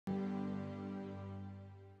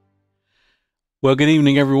Well, good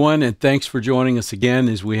evening, everyone, and thanks for joining us again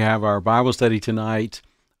as we have our Bible study tonight,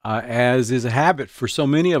 as is a habit for so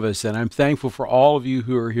many of us. And I'm thankful for all of you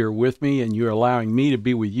who are here with me, and you're allowing me to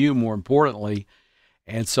be with you, more importantly.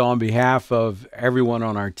 And so, on behalf of everyone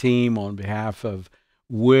on our team, on behalf of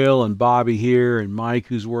Will and Bobby here, and Mike,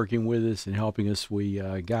 who's working with us and helping us,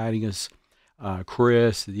 guiding us,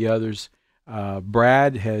 Chris, the others.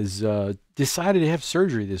 Brad has decided to have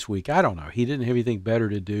surgery this week. I don't know. He didn't have anything better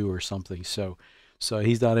to do or something, so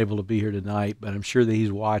he's not able to be here tonight. But I'm sure that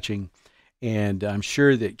he's watching, and I'm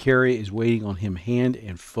sure that Carrie is waiting on him hand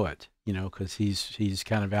and foot. Because he's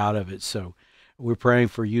kind of out of it. So we're praying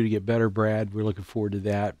for you to get better, Brad. We're looking forward to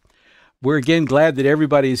that. We're again glad that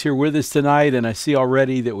everybody is here with us tonight, and I see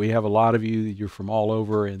already that we have a lot of you that you're from all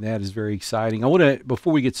over, and that is very exciting.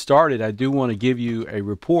 Before we get started, I do want to give you a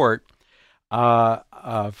report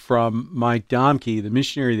from Mike Domke, the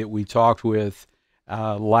missionary that we talked with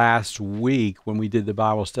last week when we did the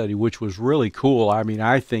Bible study, which was really cool. I mean,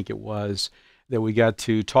 I think it was that we got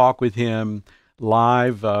to talk with him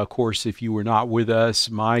live. Of course, if you were not with us,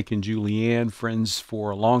 Mike and Julianne, friends for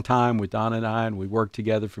a long time with Donna and I, and we worked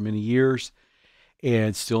together for many years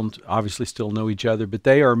and obviously still know each other, but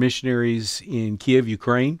they are missionaries in Kiev,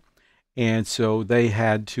 Ukraine. And so they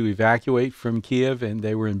had to evacuate from Kiev, and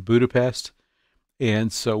they were in Budapest.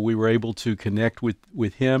 And so we were able to connect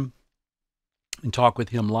with him and talk with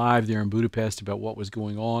him live there in Budapest about what was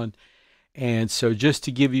going on. And so just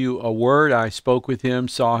to give you a word, I spoke with him,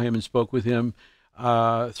 saw him and spoke with him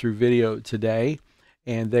through video today.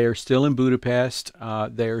 And they are still in Budapest.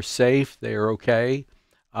 They are safe. They are okay.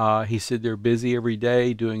 He said they're busy every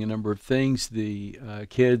day doing a number of things. The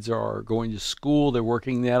kids are going to school. They're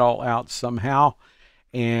working that all out somehow.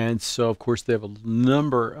 And so, of course, they have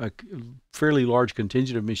a fairly large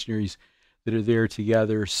contingent of missionaries that are there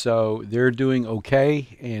together. So they're doing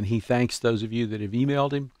okay, and he thanks those of you that have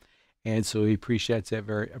emailed him. And so he appreciates that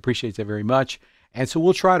very much. And so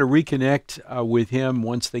we'll try to reconnect with him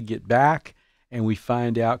once they get back, and we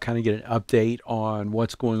find out, kind of get an update on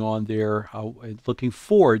what's going on there. Looking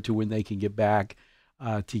forward to when they can get back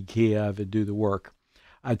to Kiev and do the work.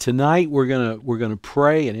 Tonight we're gonna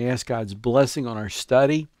pray and ask God's blessing on our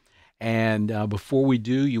study. And before we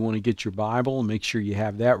do, you want to get your Bible and make sure you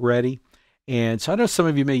have that ready. And so I know some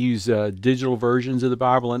of you may use digital versions of the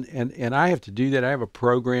Bible, and I have to do that. I have a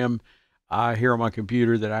program here on my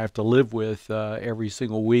computer that I have to live with every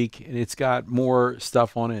single week, and it's got more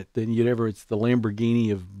stuff on it than you'd ever. It's the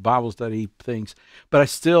Lamborghini of Bible study things, but I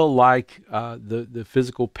still like the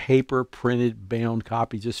physical paper printed bound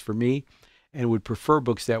copy just for me, and would prefer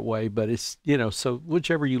books that way. But it's so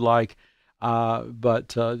whichever you like, but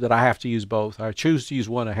that I have to use both. I choose to use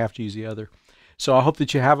one, I have to use the other. So I hope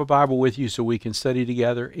that you have a Bible with you so we can study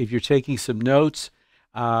together. If you're taking some notes,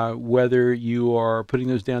 whether you are putting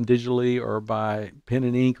those down digitally or by pen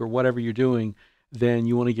and ink or whatever you're doing, then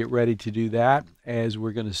you want to get ready to do that as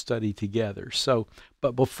we're going to study together. So,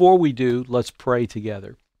 but before we do, let's pray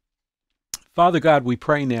together. Father God, we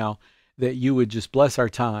pray now that you would just bless our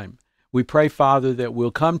time. We pray, Father, that we'll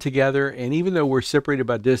come together, and even though we're separated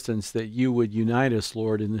by distance, that you would unite us,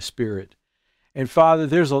 Lord, in the Spirit. And Father,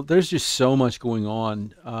 there's just so much going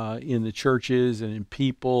on in the churches and in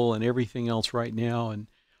people and everything else right now, and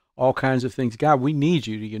all kinds of things. God, we need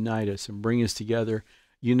you to unite us and bring us together,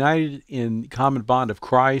 united in common bond of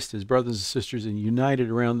Christ as brothers and sisters, and united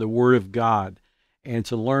around the Word of God, and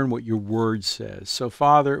to learn what your Word says. So,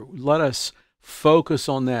 Father, let us focus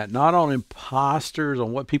on that, not on imposters,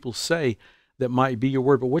 on what people say that might be your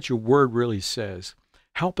Word, but what your Word really says.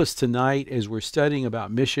 Help us tonight as we're studying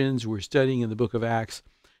about missions, we're studying in the book of Acts,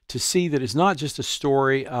 to see that it's not just a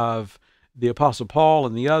story of the Apostle Paul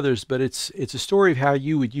and the others, but it's a story of how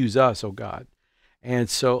you would use us, oh God. And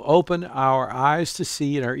so open our eyes to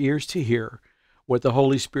see and our ears to hear what the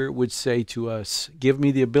Holy Spirit would say to us. Give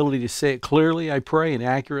me the ability to say it clearly, I pray, and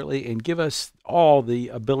accurately, and give us all the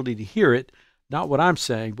ability to hear it, not what I'm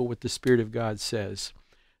saying, but what the Spirit of God says.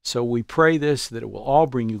 So we pray this, that it will all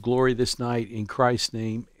bring you glory this night. In Christ's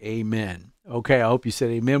name, amen. Okay, I hope you said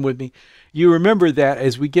amen with me. You remember that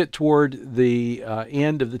as we get toward the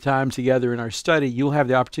end of the time together in our study, you'll have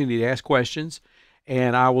the opportunity to ask questions,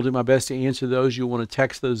 and I will do my best to answer those. You'll want to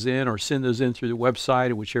text those in or send those in through the website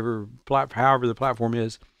or however the platform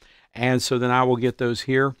is. And so then I will get those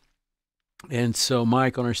here. And so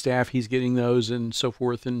Mike on our staff, he's getting those and so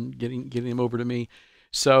forth and getting them over to me.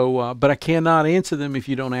 So, but I cannot answer them if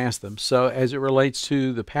you don't ask them. So as it relates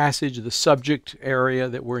to the passage, the subject area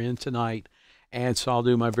that we're in tonight, and so I'll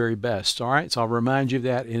do my very best. All right, so I'll remind you of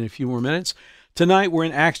that in a few more minutes. Tonight we're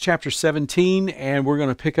in Acts chapter 17, and we're going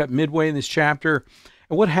to pick up midway in this chapter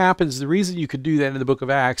And what happens, the reason you could do that in the book of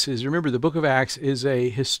Acts is, remember, the book of Acts is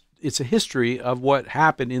it's a history of what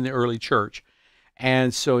happened in the early church.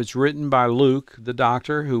 And so it's written by Luke, the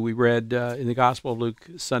doctor, who we read in the Gospel of Luke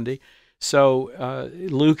Sunday. So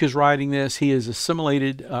Luke is writing this. He has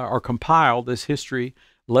assimilated or compiled this history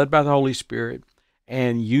led by the Holy Spirit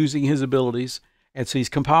and using his abilities. And so he's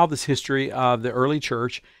compiled this history of the early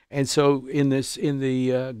church. And so in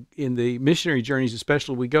the missionary journeys,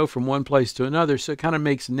 especially, we go from one place to another. So it kind of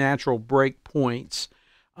makes natural break points.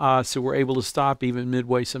 So we're able to stop even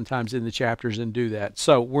midway sometimes in the chapters and do that.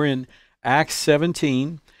 So we're in Acts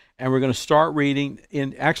 17, and we're going to start reading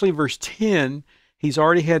in actually verse 10. He's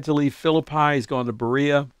already had to leave Philippi. He's gone to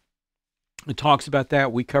Berea. It talks about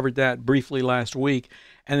that. We covered that briefly last week.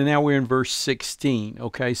 And then now we're in verse 16.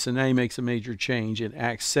 Okay, so now he makes a major change in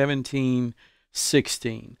Acts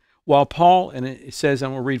 17:16. While Paul, and it says,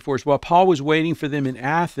 I'm going to read for us, while Paul was waiting for them in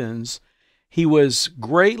Athens, he was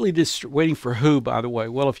greatly waiting for who, by the way?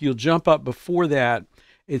 Well, if you'll jump up before that,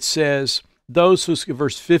 it says,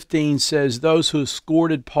 verse 15 says, those who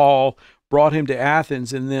escorted Paul brought him to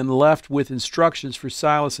Athens and then left with instructions for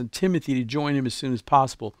Silas and Timothy to join him as soon as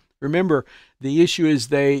possible. Remember, the issue is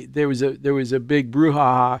there was a big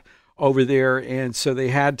brouhaha over there, and so they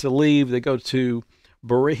had to leave. They go to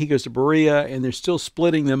Berea. He goes to Berea, and they're still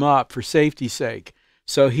splitting them up for safety's sake.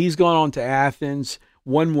 So he's gone on to Athens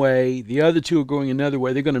one way. The other two are going another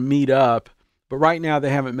way. They're going to meet up, but right now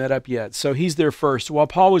they haven't met up yet. So he's there first. While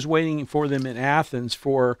Paul was waiting for them in Athens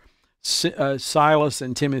for Silas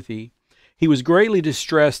and Timothy, he was greatly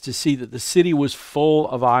distressed to see that the city was full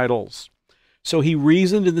of idols. So he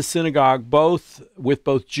reasoned in the synagogue with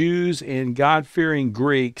both Jews and God-fearing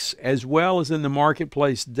Greeks, as well as in the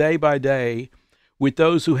marketplace day by day with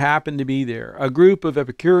those who happened to be there. A group of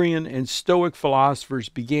Epicurean and Stoic philosophers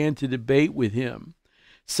began to debate with him.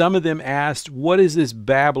 Some of them asked, what is this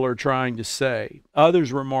babbler trying to say?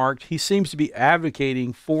 Others remarked, he seems to be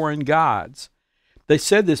advocating foreign gods. They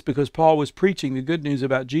said this because Paul was preaching the good news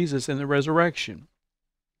about Jesus and the resurrection.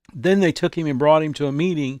 Then they took him and brought him to a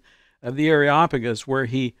meeting of the Areopagus where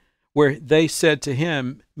they said to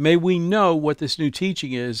him, may we know what this new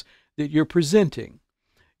teaching is that you're presenting?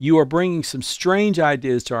 You are bringing some strange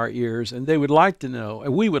ideas to our ears, and we would like to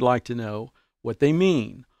know what they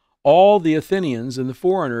mean. All the Athenians and the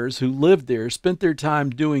foreigners who lived there spent their time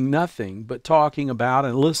doing nothing but talking about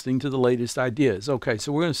and listening to the latest ideas. Okay,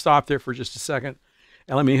 so we're going to stop there for just a second,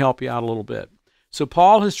 and let me help you out a little bit. So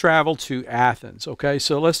Paul has traveled to Athens. Okay,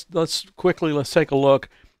 so let's take a look.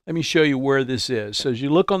 Let me show you where this is. So as you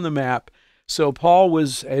look on the map, so Paul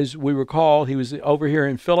was, as we recall, he was over here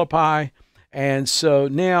in Philippi, and so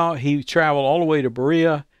now he traveled all the way to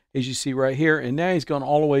Berea, as you see right here, and now he's gone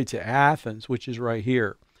all the way to Athens, which is right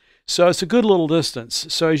here. So it's a good little distance.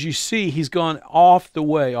 So as you see, he's gone off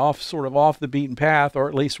the beaten path, or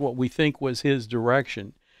at least what we think was his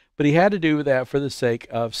direction. But he had to do that for the sake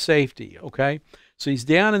of safety, okay? So he's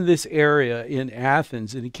down in this area in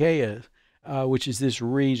Athens, in Achaia, which is this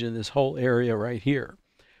region, this whole area right here.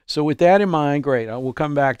 So with that in mind, great. We'll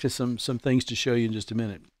come back to some things to show you in just a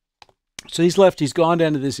minute. So he's gone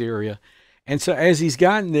down to this area. And so as he's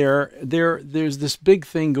gotten there's this big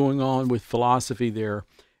thing going on with philosophy there.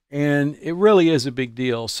 And it really is a big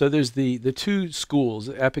deal. So there's the two schools,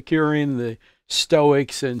 the Epicurean, the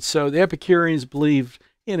Stoics. And so the Epicureans believed,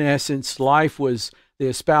 in essence, they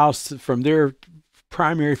espoused from their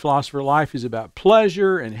primary philosopher, life is about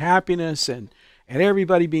pleasure and happiness and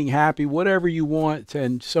everybody being happy, whatever you want,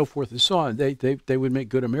 and so forth and so on. They would make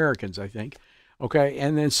good Americans, I think. Okay,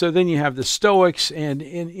 and then you have the Stoics, and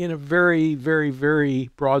in a very, very, very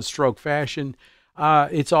broad stroke fashion,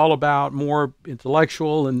 it's all about more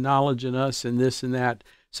intellectual and knowledge in us and this and that.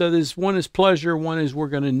 So there's one is pleasure, one is we're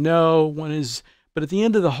going to know, but at the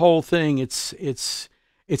end of the whole thing, it's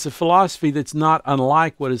a philosophy that's not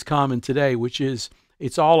unlike what is common today, which is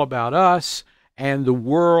it's all about us, and the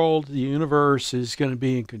world, the universe is going to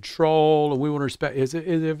be in control, and we want to respect.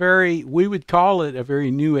 We would call it a very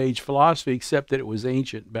New Age philosophy, except that it was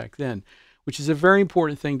ancient back then, which is a very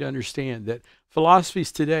important thing to understand, that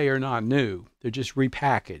philosophies today are not new. They're just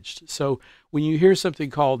repackaged. So when you hear something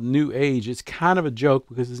called New Age, it's kind of a joke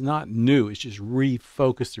because it's not new. It's just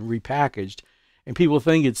refocused and repackaged, and people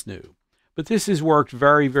think it's new. But this has worked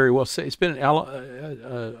very, very well. It's been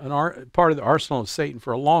part of the arsenal of Satan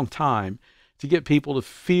for a long time to get people to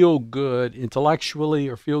feel good intellectually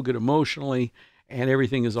or feel good emotionally, and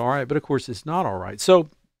everything is all right. But of course, it's not all right. So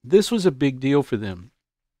this was a big deal for them.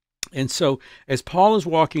 And so as Paul is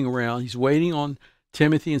walking around, he's waiting on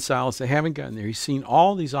Timothy and Silas. They haven't gotten there. He's seen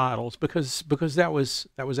all these idols because that was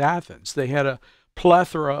Athens. They had a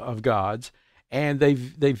plethora of gods. and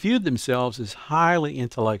they viewed themselves as highly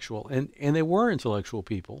intellectual, and they were intellectual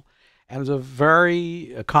people. And it was a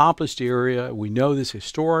very accomplished area. We know this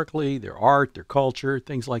historically, their art, their culture,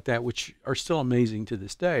 things like that, which are still amazing to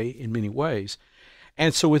this day in many ways.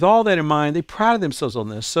 And so with all that in mind, they prided themselves on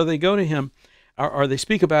this. So they go to him, or they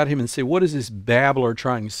speak about him and say, what is this babbler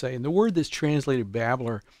trying to say? And the word that's translated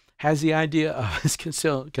babbler has the idea of, it's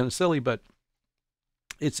kind of silly, but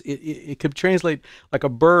it could translate like a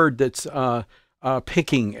bird that's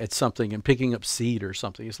picking at something and picking up seed or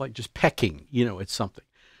something. It's like just pecking, at something.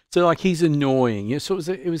 So like he's annoying. So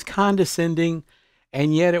it was condescending,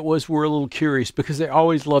 and yet we're a little curious because they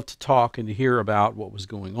always loved to talk and to hear about what was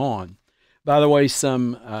going on. By the way,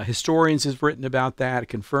 some historians have written about that,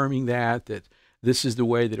 confirming that this is the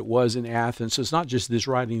way that it was in Athens. So it's not just this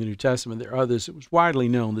writing the New Testament. There are others. It was widely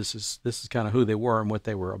known this is kind of who they were and what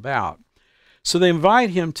they were about. So they invite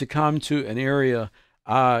him to come to an area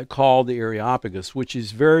called the Areopagus, which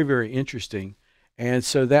is very, very interesting. And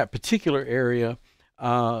so that particular area,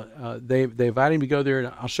 they invite him to go there, and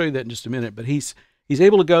I'll show you that in just a minute. But he's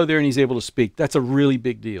able to go there and he's able to speak. That's a really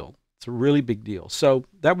big deal. It's a really big deal. So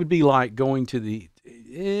that would be like going to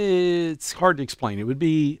it's hard to explain.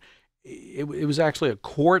 It was actually a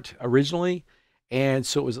court originally, and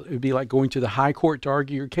so it would be like going to the high court to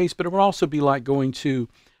argue your case, but it would also be like going to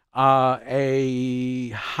a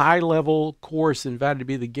high-level course, invited to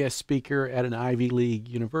be the guest speaker at an Ivy League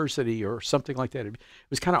university or something like that. It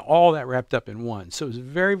was kind of all that wrapped up in one. So it was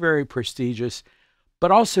very, very prestigious,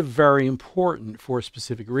 but also very important for a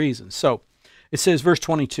specific reason. So it says, verse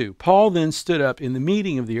 22, Paul then stood up in the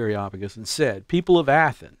meeting of the Areopagus and said, people of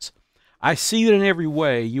Athens, I see that in every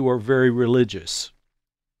way you are very religious.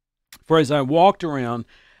 For as I walked around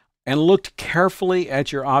and looked carefully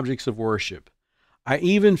at your objects of worship, I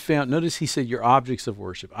even found, notice he said your objects of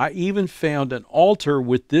worship, I even found an altar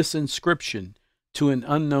with this inscription, to an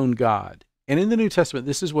unknown God. And in the New Testament,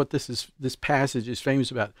 this is what this passage is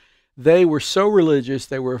famous about. They were so religious,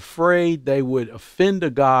 they were afraid they would offend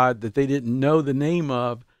a God that they didn't know the name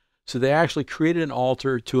of, so they actually created an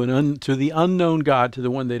altar to the unknown God, to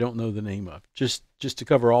the one they don't know the name of, just to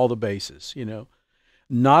cover all the bases,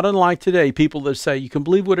 Not unlike today, people that say, you can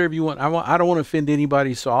believe whatever you want. I don't want to offend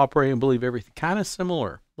anybody, so I'll pray and believe everything. Kind of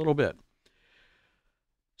similar, a little bit.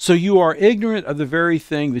 So you are ignorant of the very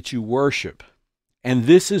thing that you worship, and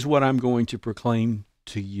this is what I'm going to proclaim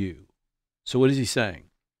to you. So what is he saying?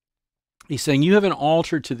 He's saying, you have an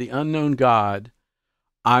altar to the unknown God.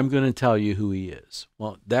 I'm going to tell you who he is.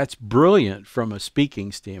 Well, that's brilliant from a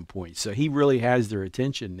speaking standpoint. So he really has their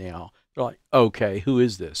attention now. They're like, okay, who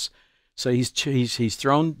is this? So he's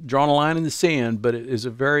drawn a line in the sand, but it is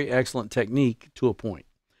a very excellent technique to a point.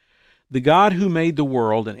 The God who made the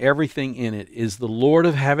world and everything in it is the Lord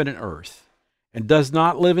of heaven and earth, and does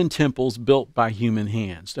not live in temples built by human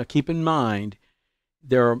hands. Now keep in mind,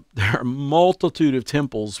 there are a multitude of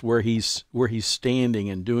temples where he's standing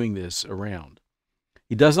and doing this around.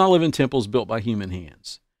 He does not live in temples built by human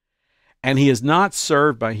hands. And he is not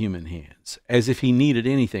served by human hands, as if he needed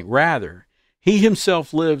anything. Rather, he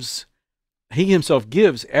himself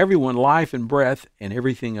gives everyone life and breath and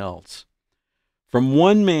everything else. From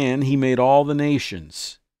one man he made all the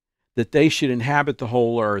nations, that they should inhabit the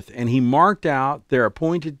whole earth, and he marked out their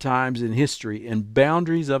appointed times in history and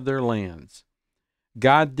boundaries of their lands.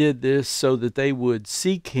 God did this so that they would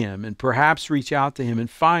seek him and perhaps reach out to him and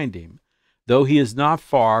find him, though he is not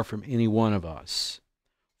far from any one of us.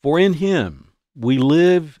 For in him we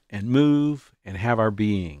live and move and have our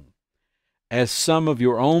being. As some of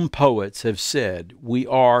your own poets have said, we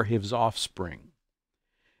are his offspring.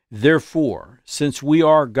 Therefore, since we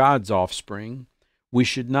are God's offspring, we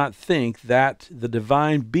should not think that the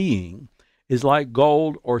divine being is like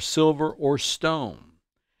gold or silver or stone,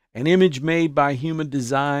 an image made by human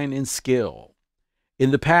design and skill.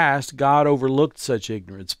 In the past, God overlooked such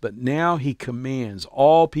ignorance, but now he commands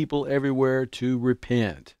all people everywhere to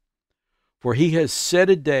repent. For he has set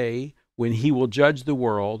a day when he will judge the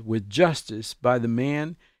world with justice by the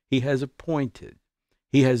man he has appointed.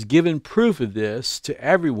 He has given proof of this to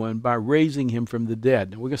everyone by raising him from the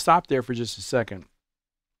dead. Now, we're going to stop there for just a second.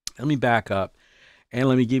 Let me back up, and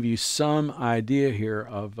let me give you some idea here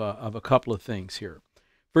of a couple of things here.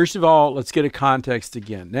 First of all, let's get a context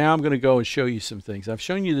again. Now I'm going to go and show you some things. I've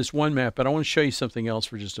shown you this one map, but I want to show you something else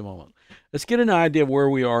for just a moment. Let's get an idea of where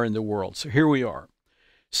we are in the world. So here we are.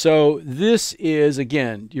 So this is,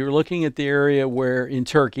 again, you're looking at the area where in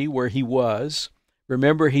Turkey where he was.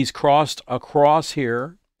 Remember, he's crossed across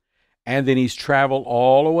here, and then he's traveled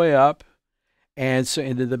all the way up and so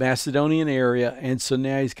into the Macedonian area, and so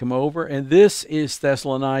now he's come over, and this is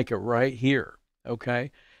Thessalonica right here, okay?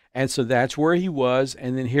 And so that's where he was.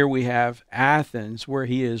 And then here we have Athens, where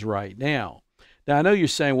he is right now. Now, I know you're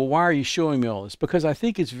saying, well, why are you showing me all this? Because I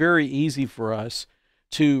think it's very easy for us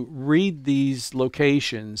to read these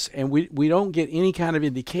locations and we don't get any kind of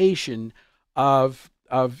indication of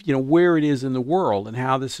where it is in the world and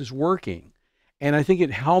how this is working. And I think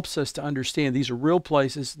it helps us to understand these are real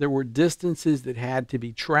places. There were distances that had to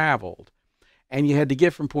be traveled, and you had to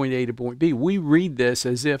get from point A to point B. We read this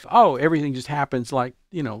as if, oh, everything just happens like,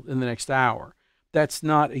 in the next hour. That's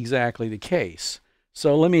not exactly the case.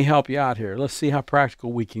 So let me help you out here. Let's see how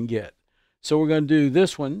practical we can get. So we're going to do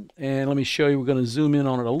this one, and let me show you. We're going to zoom in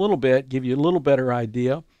on it a little bit, give you a little better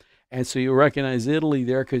idea. And so you'll recognize Italy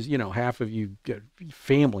there because, half of you got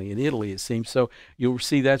family in Italy, it seems. So you'll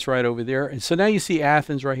see that's right over there. And so now you see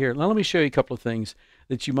Athens right here. Now let me show you a couple of things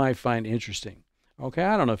that you might find interesting. Okay,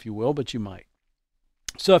 I don't know if you will, but you might.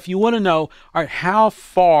 So if you want to know, all right, how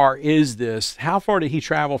far is this? How far did he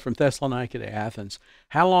travel from Thessalonica to Athens?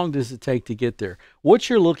 How long does it take to get there? What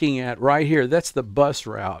you're looking at right here, that's the bus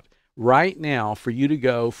route right now for you to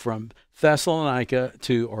go from Thessalonica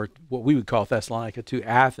to, or what we would call Thessalonica, to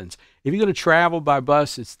Athens. If you're going to travel by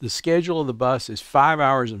bus, the schedule of the bus is 5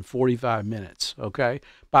 hours and 45 minutes, okay?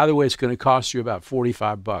 By the way, it's going to cost you about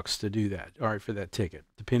 $45 to do that, all right, for that ticket,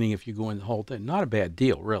 depending if you go in the whole thing. Not a bad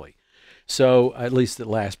deal, really. So at least the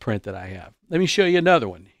last print that I have. Let me show you another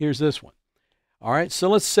one. Here's this one. All right, so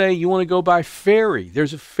let's say you want to go by ferry.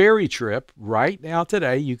 There's a ferry trip right now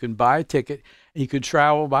today. You can buy a ticket and you can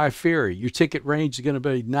travel by ferry. Your ticket range is going to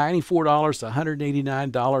be $94 to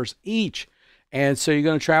 $189 each. And so you're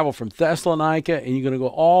going to travel from Thessalonica and you're going to go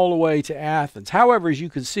all the way to Athens. However, as you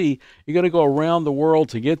can see, you're going to go around the world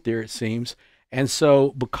to get there, it seems. And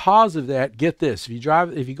so because of that, get this,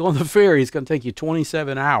 if you go on the ferry, it's going to take you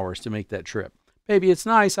 27 hours to make that trip. Maybe it's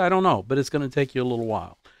nice, I don't know, but it's going to take you a little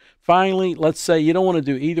while. Finally, let's say you don't want to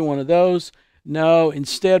do either one of those. No,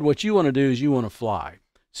 instead, what you want to do is you want to fly.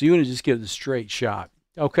 So you want to just give it a straight shot.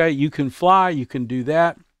 Okay, you can fly, you can do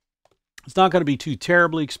that. It's not going to be too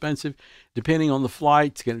terribly expensive. Depending on the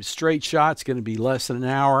flight, it's going to be straight shot. It's going to be less than an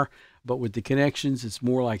hour. But with the connections, it's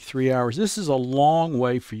more like 3 hours. This is a long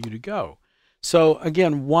way for you to go. So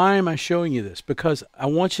again, why am I showing you this? Because I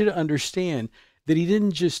want you to understand that he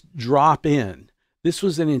didn't just drop in. This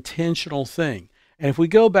was an intentional thing. And if we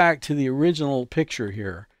go back to the original picture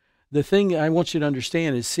here, the thing I want you to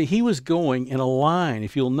understand is, see, he was going in a line.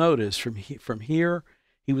 If you'll notice from here,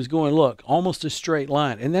 he was going, look, almost a straight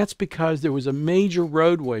line. And that's because there was a major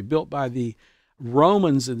roadway built by the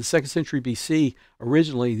Romans in the 2nd century BC,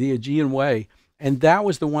 originally the Aegean Way. And that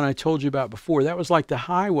was the one I told you about before. That was like the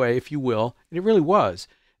highway, if you will, and it really was,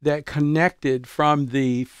 that connected from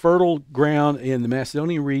the fertile ground in the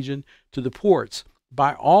Macedonian region to the ports.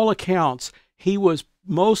 By all accounts, he was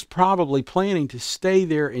most probably planning to stay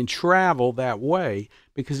there and travel that way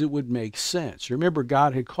because it would make sense. Remember,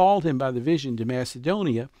 God had called him by the vision to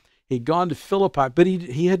Macedonia. He'd gone to Philippi, but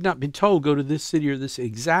he had not been told, go to this city or this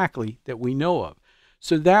exactly that we know of.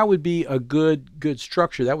 So that would be a good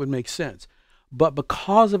structure. That would make sense. But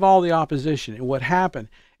because of all the opposition and what happened,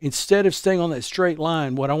 instead of staying on that straight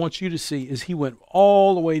line, what I want you to see is he went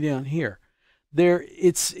all the way down here.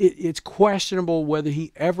 It's questionable whether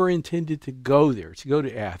he ever intended to go there, to go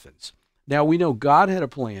to Athens. Now, we know God had a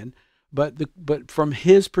plan, but from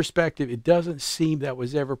his perspective, it doesn't seem that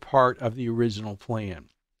was ever part of the original plan.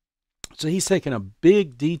 So he's taken a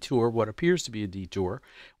big detour, what appears to be a detour.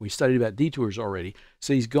 We studied about detours already.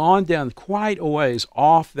 So he's gone down quite a ways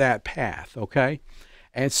off that path, okay?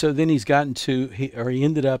 And so then he's gotten to, he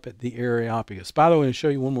ended up at the Areopagus. By the way, I'll show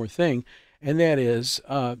you one more thing. And that is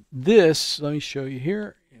this, let me show you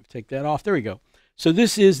here, take that off, there we go. So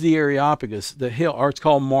this is the Areopagus, the hill, or it's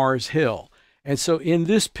called Mars Hill. And so in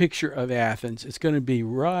this picture of Athens, it's going to be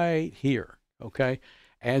right here, okay?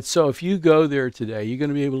 And so if you go there today, you're going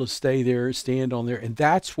to be able to stay there, stand on there, and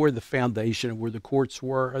that's where the foundation of where the courts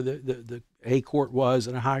were, or the A court was,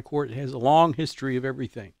 and a high court. It has a long history of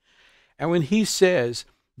everything. And when he says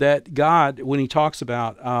that God, when he talks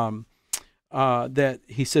about that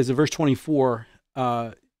he says in verse 24,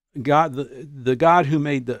 God, the God who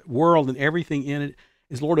made the world and everything in it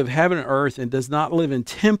is Lord of heaven and earth and does not live in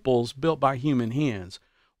temples built by human hands.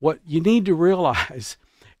 What you need to realize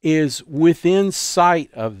is within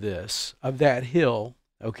sight of this, of that hill,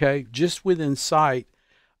 okay, just within sight,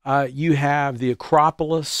 you have the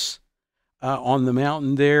Acropolis on the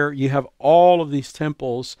mountain there. You have all of these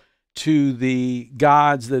temples to the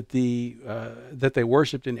gods that they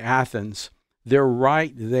worshipped in Athens. They're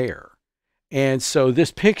right there. And so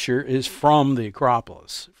this picture is from the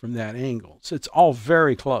Acropolis, from that angle. So it's all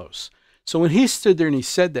very close. So when he stood there and he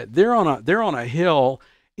said that, they're on a hill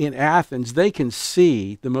in Athens, they can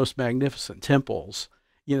see the most magnificent temples,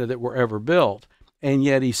 that were ever built. And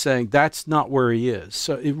yet he's saying that's not where he is.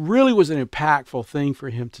 So it really was an impactful thing for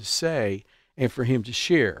him to say and for him to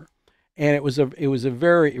share. And it was a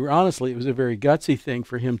very, honestly, it was a very gutsy thing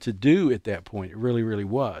for him to do at that point. It really, really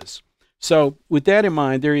was. So with that in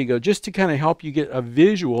mind, there you go, just to kind of help you get a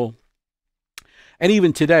visual. And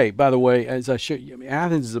even today, by the way, as I showed you,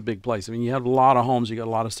 Athens is a big place. I mean, you have a lot of homes, you got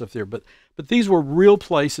a lot of stuff there, but these were real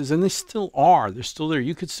places, and they still are. They're still there.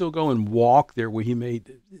 You could still go and walk there where he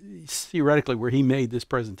made, theoretically, where he made this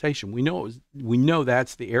presentation. We know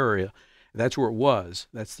that's the area, that's where it was,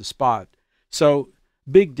 that's the spot. So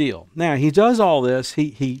big deal. Now he does all this.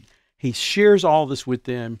 He shares all this with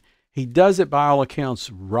them. He does it by all accounts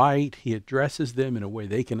right. He addresses them in a way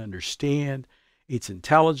they can understand. It's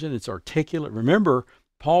intelligent. It's articulate. Remember,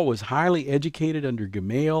 Paul was highly educated under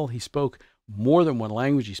Gamaliel. He spoke more than one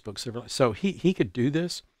language. He spoke several. So he could do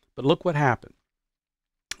this. But look what happened.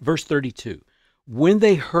 Verse 32. When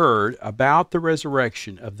they heard about the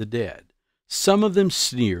resurrection of the dead, some of them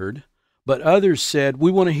sneered, but others said,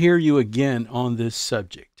 "We want to hear you again on this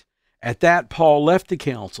subject." At that, Paul left the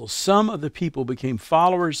council. Some of the people became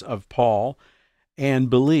followers of Paul and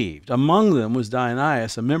believed. Among them was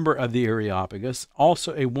Dionysius, a member of the Areopagus,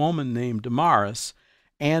 also a woman named Damaris,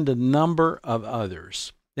 and a number of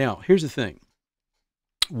others. Now, here's the thing.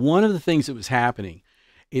 One of the things that was happening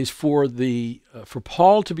is for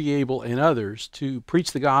Paul to be able, and others, to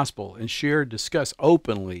preach the gospel and share, discuss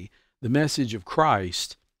openly the message of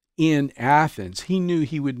Christ in Athens. He knew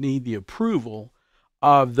he would need the approval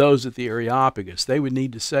of those at the Areopagus. They would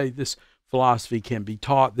need to say this philosophy can be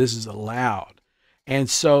taught, this is allowed. And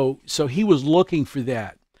so he was looking for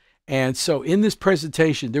that. And so in this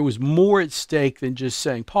presentation, there was more at stake than just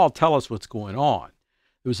saying, Paul, tell us what's going on.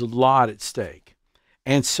 There was a lot at stake.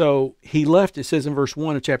 And so he left, it says in verse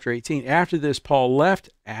 1 of chapter 18, after this, Paul left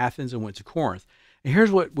Athens and went to Corinth. And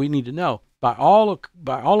here's what we need to know. By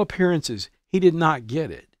all appearances, he did not get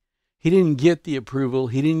it. He didn't get the approval.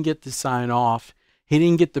 He didn't get the sign off. He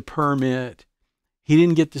didn't get the permit. He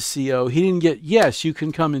didn't get the CO. He didn't get, yes, you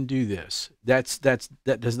can come and do this. That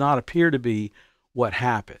does not appear to be what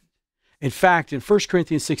happened. In fact, in 1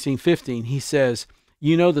 Corinthians 16:15, he says,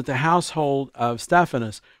 you know that the household of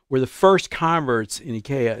Stephanas were the first converts in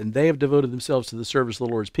Achaia, and they have devoted themselves to the service of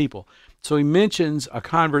the Lord's people. So he mentions a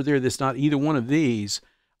convert there that's not either one of these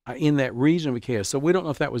in that region of Achaia. So we don't know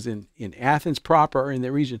if that was in Athens proper or in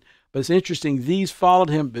that region. But it's interesting, these followed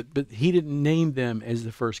him, but he didn't name them as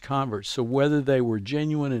the first converts. So whether they were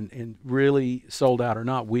genuine and really sold out or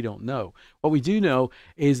not, we don't know. What we do know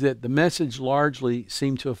is that the message largely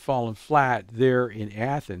seemed to have fallen flat there in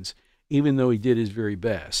Athens, even though he did his very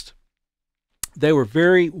best. They were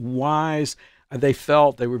very wise. They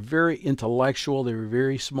felt they were very intellectual. They were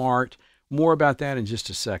very smart. More about that in just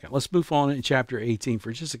a second. Let's move on in chapter 18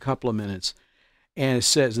 for just a couple of minutes. And it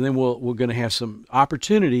says, and then we're going to have some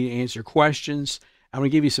opportunity to answer questions. I'm going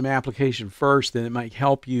to give you some application first, then it might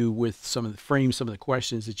help you with some of the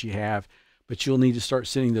questions that you have, but you'll need to start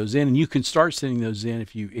sending those in. And you can start sending those in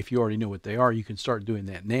if you already know what they are. You can start doing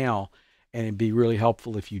that now, and it'd be really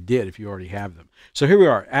helpful if you already have them. So here we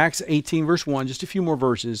are, Acts 18, verse 1, just a few more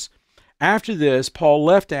verses. After this, Paul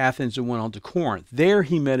left Athens and went on to Corinth. There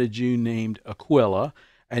he met a Jew named Aquila,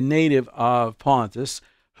 a native of Pontus,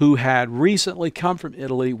 who had recently come from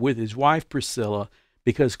Italy with his wife Priscilla,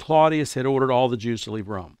 because Claudius had ordered all the Jews to leave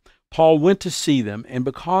Rome. Paul went to see them, and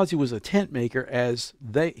because he was a tent maker as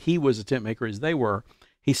they were,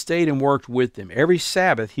 he stayed and worked with them. Every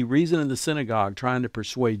Sabbath he reasoned in the synagogue, trying to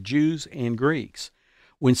persuade Jews and Greeks.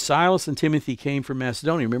 When Silas and Timothy came from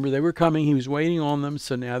Macedonia, remember they were coming, he was waiting on them,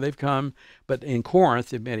 so now they've come, but in Corinth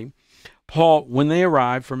they met him. When they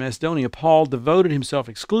arrived from Macedonia, Paul devoted himself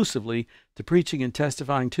exclusively to preaching and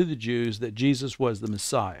testifying to the Jews that Jesus was the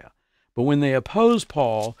Messiah. But when they opposed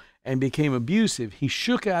Paul and became abusive, he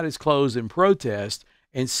shook out his clothes in protest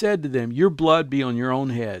and said to them, your blood be on your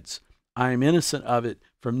own heads. I am innocent of it.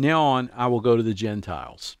 From now on, I will go to the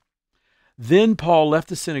Gentiles. Then Paul left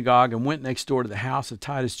the synagogue and went next door to the house of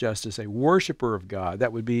Titus Justus, a worshiper of God.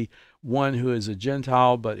 That would be one who is a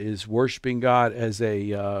Gentile but is worshiping God as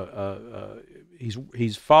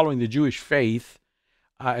he's following the Jewish faith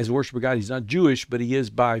as a worshiper of God. He's not Jewish, but he is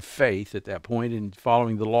by faith at that point and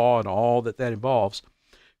following the law and all that involves.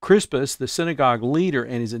 Crispus, the synagogue leader,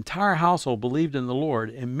 and his entire household believed in the Lord,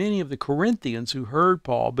 and many of the Corinthians who heard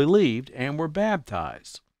Paul believed and were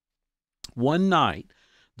baptized. One night,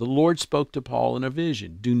 the Lord spoke to Paul in a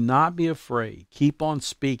vision. Do not be afraid. Keep on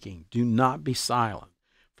speaking. Do not be silent,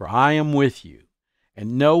 for I am with you,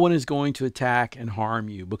 and no one is going to attack and harm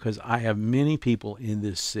you because I have many people in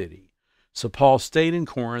this city. So Paul stayed in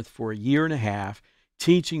Corinth for a year and a half,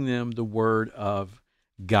 teaching them the word of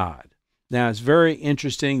God. Now, it's very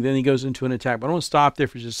interesting. Then he goes into an attack, but I want to stop there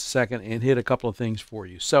for just a second and hit a couple of things for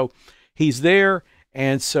you. So he's there,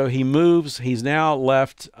 and so he moves. He's now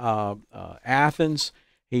left Athens.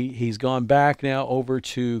 He's gone back now over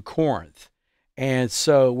to Corinth. And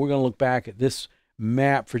so we're going to look back at this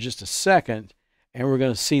map for just a second, and we're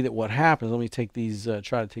going to see that what happens. Let me take these,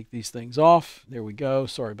 try to take these things off. There we go.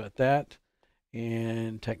 Sorry about that.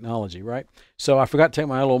 And technology, right? So I forgot to take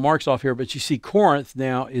my little marks off here, but you see Corinth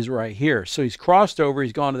now is right here. So he's crossed over.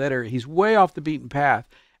 He's gone to that area. He's way off the beaten path,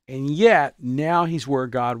 and yet now he's where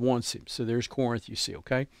God wants him. So there's Corinth, you see,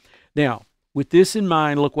 okay? Now, with this in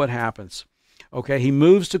mind, look what happens. Okay, he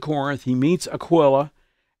moves to Corinth. He meets Aquila,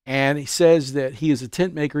 and he says that he is a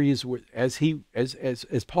tent maker. He is,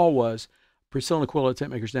 as Paul was. Priscilla and Aquila,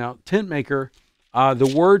 tent makers. Now, tent maker,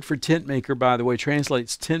 the word for tent maker, by the way,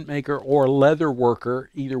 translates tent maker or leather worker,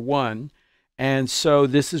 either one. And so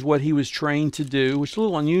this is what he was trained to do, which is a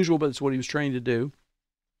little unusual, but it's what he was trained to do.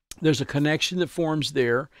 There's a connection that forms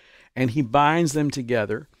there, and he binds them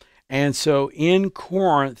together. And so in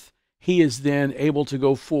Corinth, he is then able to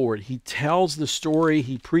go forward. He tells the story,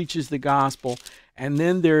 he preaches the gospel, and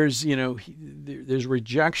then there's, there's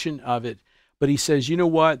rejection of it. But he says, you know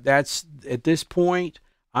what, that's, at this point,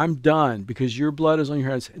 I'm done because your blood is on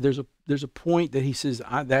your hands. There's a point that he says,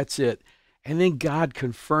 that's it. And then God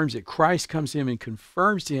confirms it. Christ comes to him and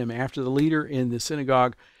confirms to him after the leader in the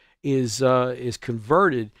synagogue is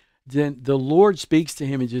converted. Then the Lord speaks to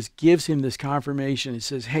him and just gives him this confirmation. He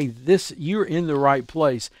says, hey, you're in the right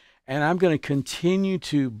place, and I'm going to continue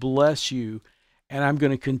to bless you, and I'm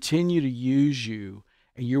going to continue to use you,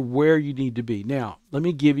 and you're where you need to be. Now, let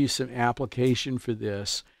me give you some application for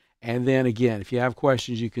this. And then again, if you have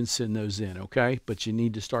questions, you can send those in, okay? But you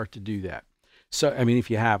need to start to do that. So, I mean,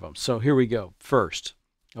 if you have them. So here we go. First,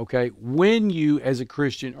 okay, when you as a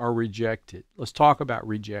Christian are rejected, let's talk about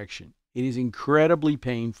rejection. It is incredibly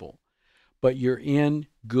painful, but you're in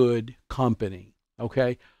good company,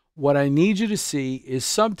 okay? What I need you to see is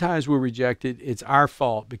sometimes we're rejected. It's our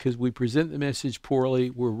fault because we present the message poorly.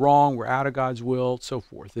 We're wrong. We're out of God's will, so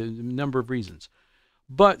forth. There's a number of reasons.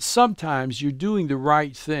 But sometimes you're doing the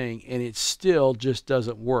right thing and it still just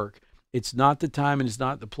doesn't work. It's not the time and it's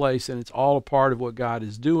not the place, and it's all a part of what God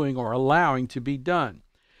is doing or allowing to be done.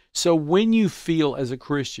 So when you feel as a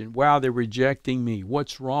Christian, wow, they're rejecting me,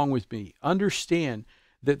 what's wrong with me? Understand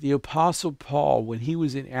that the Apostle Paul, when he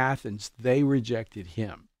was in Athens, they rejected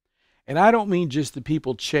him. And I don't mean just the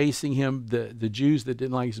people chasing him, the Jews that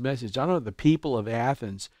didn't like his message. I know the people of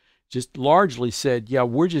Athens just largely said, yeah,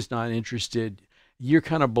 we're just not interested. You're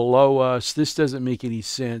kind of below us. This doesn't make any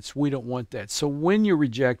sense. We don't want that. So when you're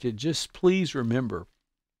rejected, just please remember,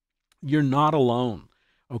 you're not alone.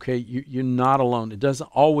 Okay, you're not alone. It doesn't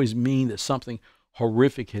always mean that something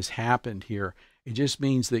horrific has happened here. It just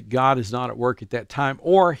means that God is not at work at that time,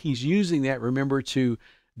 or he's using that, remember, to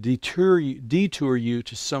detour you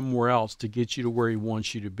to somewhere else to get you to where he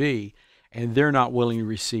wants you to be, and they're not willing to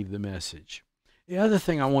receive the message. The other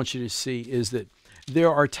thing I want you to see is that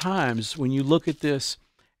there are times when you look at this,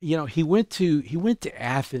 he went to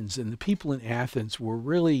Athens, and the people in Athens were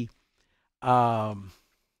really, if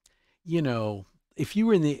you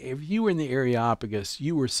were in the Areopagus,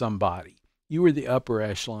 you were somebody. You were the upper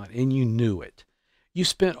echelon, and you knew it. You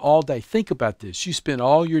spent all day, think about this, you spent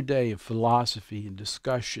all your day of philosophy and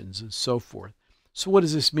discussions and so forth. So what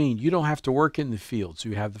does this mean? You don't have to work in the fields.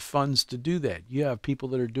 You have the funds to do that. You have people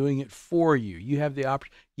that are doing it for you. You have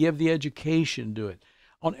the education to do it.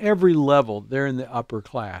 On every level, they're in the upper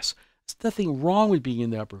class. There's nothing wrong with being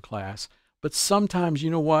in the upper class, but sometimes, you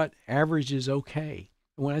know what? Average is okay.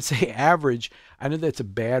 And when I say average, I know that's a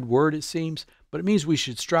bad word, it seems, but it means we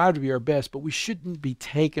should strive to be our best, but we shouldn't be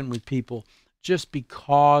taken with people just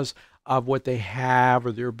because of what they have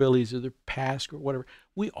or their abilities or their past or whatever.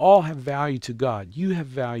 We all have value to God. You have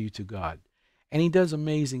value to God. And he does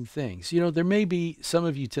amazing things. There may be some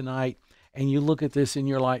of you tonight and you look at this and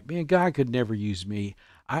you're like, man, God could never use me.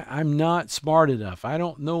 I'm not smart enough. I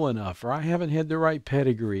don't know enough, or I haven't had the right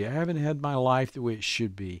pedigree. I haven't had my life the way it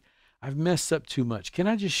should be. I've messed up too much. Can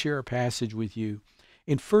I just share a passage with you?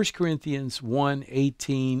 In 1 Corinthians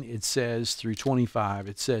 1:18, it says through 25,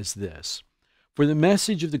 it says this: "For the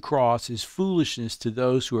message of the cross is foolishness to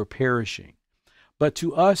those who are perishing, but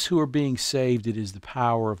to us who are being saved it is the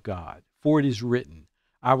power of God. For it is written,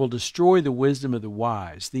 I will destroy the wisdom of the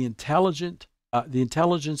wise, the intelligence of the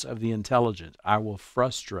intelligent I will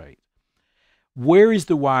frustrate." Where is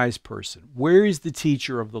the wise person? Where is the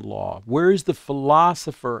teacher of the law? Where is the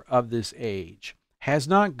philosopher of this age? Has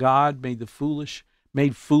not God made foolish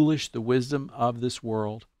the wisdom of this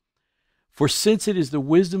world? For since it is the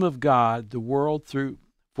wisdom of God,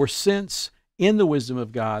 for since in the wisdom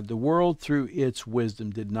of God, the world through its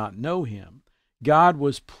wisdom did not know him, God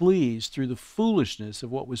was pleased through the foolishness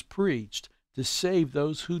of what was preached to save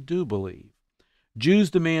those who do believe. Jews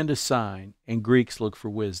demand a sign, and Greeks look for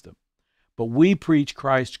wisdom. But we preach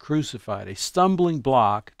Christ crucified, a stumbling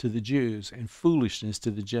block to the Jews and foolishness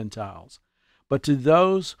to the Gentiles. But to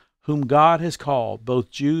those whom God has called, both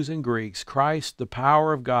Jews and Greeks, Christ, the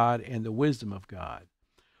power of God and the wisdom of God.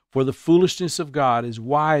 For the foolishness of God is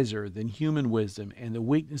wiser than human wisdom, and the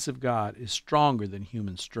weakness of God is stronger than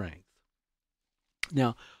human strength.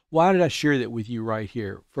 Now, why did I share that with you right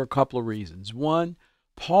here? For a couple of reasons. One,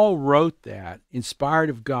 Paul wrote that, inspired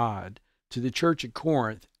of God, to the church at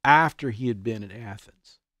Corinth after he had been at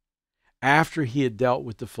Athens, after he had dealt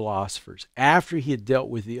with the philosophers, after he had dealt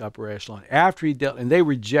with the upper echelon, and they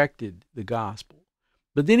rejected the gospel.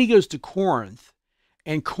 But then he goes to Corinth,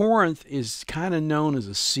 and Corinth is kind of known as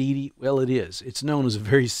a seedy, well, it is. It's known as a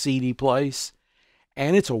very seedy place,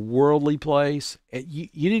 and it's a worldly place.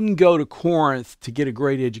 You didn't go to Corinth to get a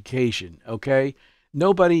great education, okay?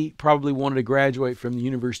 Nobody probably wanted to graduate from the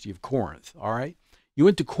University of Corinth, all right? You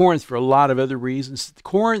went to Corinth for a lot of other reasons.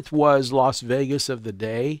 Corinth was Las Vegas of the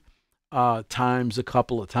day, times a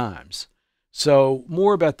couple of times. So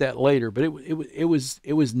more about that later. But it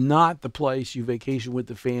was not the place you vacation with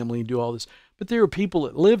the family and do all this. But there were people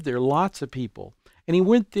that lived there, lots of people. And he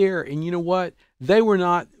went there, and you know what? They were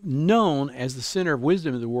not known as the center of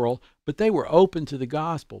wisdom of the world, but they were open to the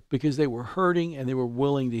gospel because they were hurting and they were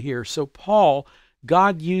willing to hear. So Paul,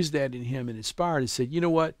 God used that in him and inspired and said, you know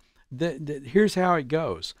what? Here's how it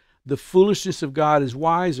goes. The foolishness of God is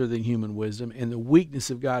wiser than human wisdom, and the weakness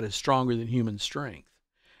of God is stronger than human strength.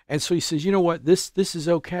 And so he says, you know what, this is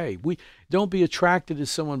okay. We don't be attracted to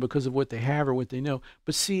someone because of what they have or what they know,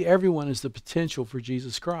 but see everyone as the potential for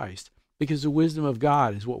Jesus Christ, because the wisdom of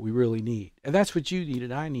God is what we really need. And that's what you need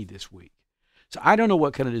and I need this week. So I don't know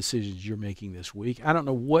what kind of decisions you're making this week. I don't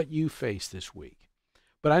know what you face this week.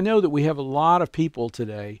 But I know that we have a lot of people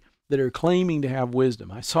today that are claiming to have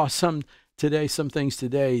wisdom. I saw some things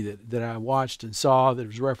today that I watched and saw that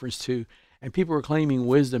was referenced to, and people were claiming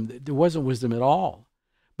wisdom. There wasn't wisdom at all.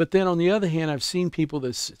 But then on the other hand, I've seen people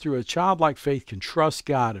that through a childlike faith can trust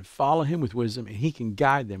God and follow him with wisdom, and he can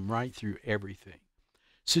guide them right through everything.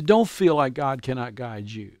 So don't feel like God cannot guide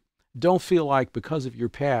you. Don't feel like because of your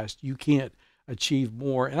past you can't achieve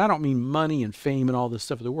more. And I don't mean money and fame and all this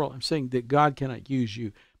stuff of the world. I'm saying that God cannot use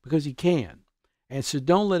you because he can. And so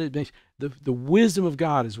don't let it make the wisdom of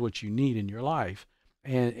God is what you need in your life,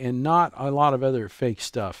 and not a lot of other fake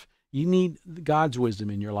stuff. You need God's wisdom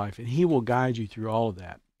in your life, and he will guide you through all of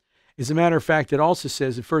that. As a matter of fact, it also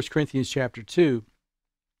says in 1 Corinthians chapter 2,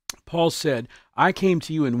 Paul said, I came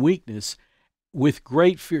to you in weakness with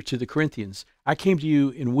great fear, to the Corinthians. I came to you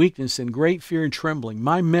in weakness and great fear and trembling.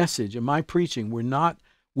 My message and my preaching were not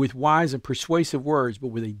with wise and persuasive words, but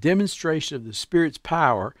with a demonstration of the Spirit's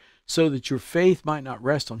power, so that your faith might not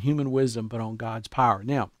rest on human wisdom, but on God's power.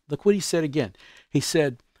 Now, look what he said again. He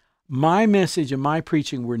said, my message and my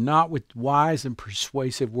preaching were not with wise and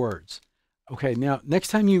persuasive words. Okay, now, next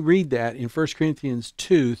time you read that in 1 Corinthians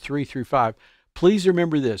 2, 3 through 5, please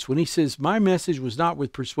remember this. When he says, my message was not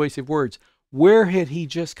with persuasive words, where had he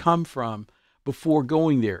just come from before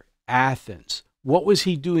going there? Athens. What was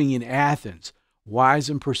he doing in Athens? Wise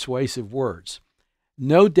and persuasive words.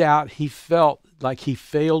 No doubt he felt like he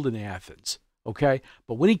failed in Athens, okay?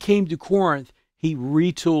 But when he came to Corinth, he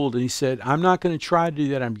retooled and he said, I'm not going to try to do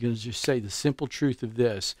that. I'm going to just say the simple truth of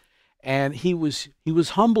this. And he was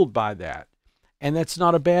humbled by that. And that's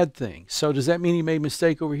not a bad thing. So does that mean he made a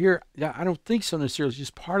mistake over here? I don't think so necessarily. It's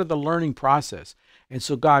just part of the learning process. And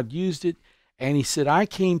so God used it. And he said, I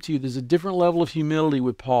came to you. There's a different level of humility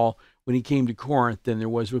with Paul when he came to Corinth than there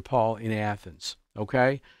was with Paul in Athens,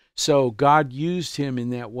 okay? So God used him in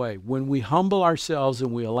that way. When we humble ourselves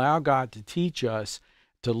and we allow God to teach us,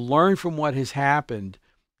 to learn from what has happened,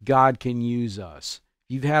 God can use us.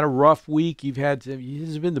 If you've had a rough week, it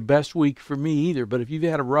hasn't been the best week for me either, but if you've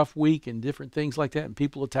had a rough week and different things like that and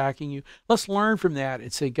people attacking you, let's learn from that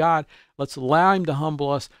and say, God, let's allow him to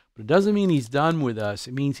humble us. But it doesn't mean he's done with us.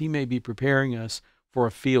 It means he may be preparing us for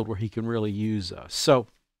a field where he can really use us. So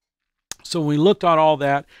when we looked at all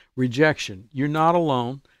that, rejection, you're not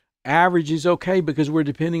alone. Average is okay because we're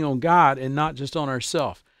depending on God and not just on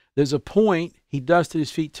ourselves. There's a point he dusted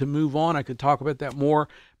his feet to move on. I could talk about that more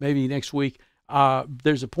maybe next week.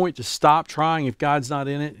 There's a point to stop trying if God's not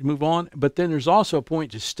in it and move on. But then there's also a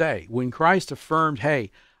point to stay. When Christ affirmed,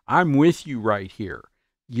 hey, I'm with you right here,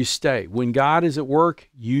 you stay. When God is at work,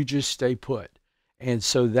 you just stay put. And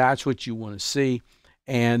so that's what you want to see.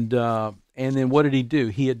 And then what did he do?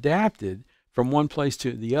 He adapted from one place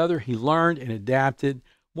to the other. He learned and adapted.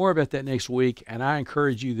 More about that next week. And I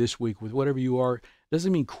encourage you this week with whatever you are. It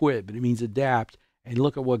doesn't mean quit, but it means adapt and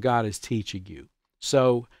look at what God is teaching you.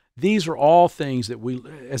 So these are all things that we,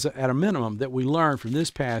 at a minimum, that we learn from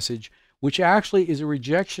this passage, which actually is a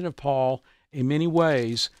rejection of Paul in many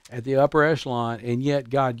ways at the upper echelon, and yet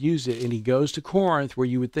God used it. And he goes to Corinth, where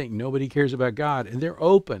you would think nobody cares about God, and they're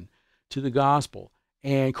open to the gospel.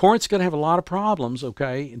 And Corinth's going to have a lot of problems,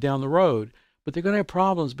 okay, down the road, but they're going to have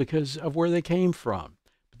problems because of where they came from.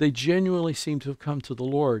 But they genuinely seem to have come to the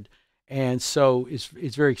Lord, and so it's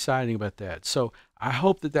very exciting about that. So I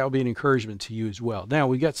hope that will be an encouragement to you as well. Now,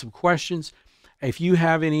 we've got some questions. If you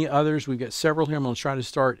have any others, we've got several here. I'm going to try to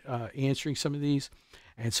start answering some of these.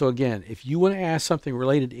 And so again, if you want to ask something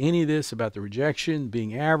related to any of this, about the rejection,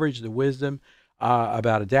 being average, the wisdom,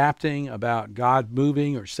 about adapting, about God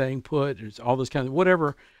moving or staying put, all those kinds of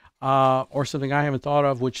whatever, or something I haven't thought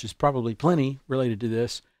of, which is probably plenty related to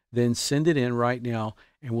this, then send it in right now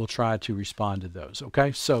and we'll try to respond to those.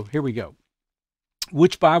 Okay, so here we go.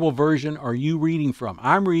 Which Bible version are you reading from?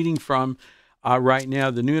 I'm reading from right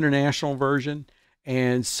now the New International Version.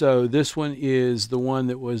 And so this one is the one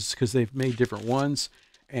that was, because they've made different ones.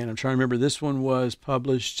 And I'm trying to remember, this one was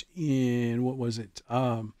published in, what was it?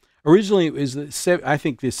 Originally, it was I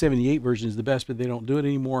think the 78 version is the best, but they don't do it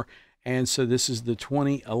anymore. And so this is the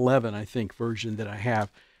 2011, I think, version that I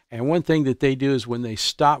have. And one thing that they do is when they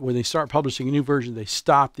start publishing a new version, they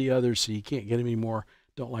stop the others so you can't get them anymore.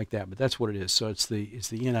 Don't like that, but that's what it is. So it's the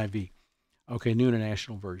NIV. Okay, New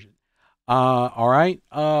International Version. All right,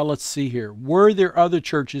 let's see here. Were there other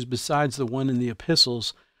churches besides the one in the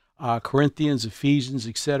epistles, Corinthians, Ephesians,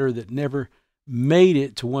 etc., that never made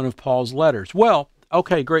it to one of Paul's letters? Well,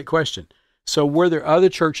 okay, great question. So were there other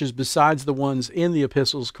churches besides the ones in the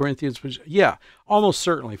epistles, Corinthians? Yeah, almost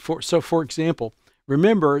certainly. For example,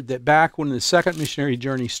 remember that back when the second missionary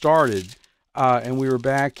journey started, and we were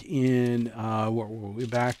back in, what were we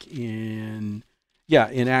back in? Yeah,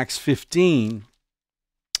 in Acts 15,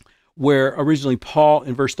 where originally Paul,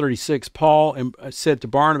 in verse 36, Paul said to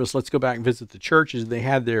Barnabas, let's go back and visit the churches. They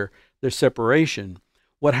had their separation.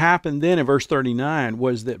 What happened then in verse 39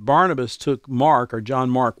 was that Barnabas took Mark, or John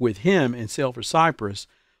Mark, with him and sailed for Cyprus.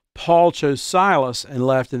 Paul chose Silas and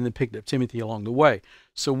left, and then picked up Timothy along the way.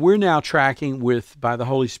 So we're now tracking by the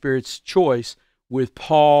Holy Spirit's choice, with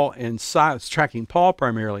Paul and Silas, tracking Paul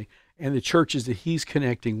primarily, and the churches that he's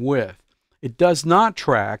connecting with. It does not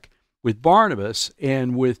track with Barnabas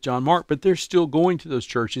and with John Mark, but they're still going to those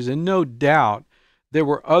churches, and no doubt there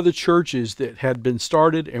were other churches that had been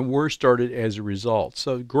started and were started as a result.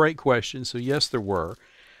 So great question. So yes, there were.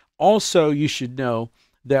 Also, you should know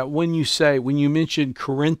that when you mention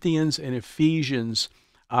Corinthians and Ephesians,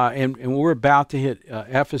 and we're about to hit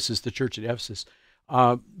Ephesus, the church at Ephesus,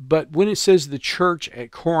 but when it says the church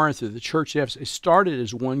at Corinth or the church at Ephesus, it started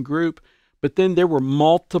as one group, but then there were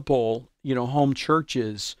multiple, home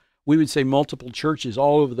churches. We would say multiple churches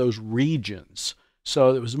all over those regions.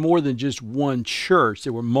 So it was more than just one church.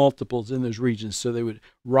 There were multiples in those regions. So they would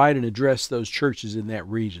write and address those churches in that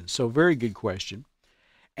region. So very good question.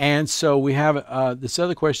 And so we have this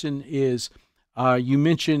other question is, you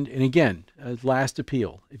mentioned, and again, last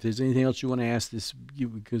appeal. If there's anything else you want to ask this,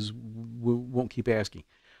 because we won't keep asking.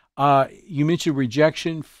 You mentioned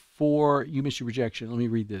rejection. Let me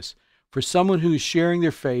read this. For someone who is sharing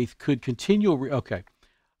their faith could continue. Okay.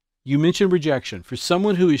 You mentioned rejection. For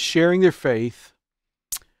someone who is sharing their faith,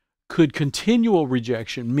 could continual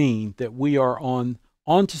rejection mean that we are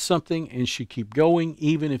onto something and should keep going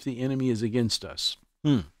even if the enemy is against us?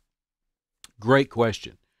 Great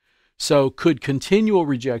question. So could continual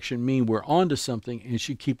rejection mean we're onto something and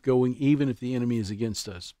should keep going even if the enemy is against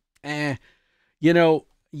us? Yes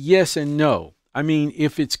and no. I mean,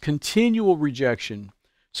 if it's continual rejection,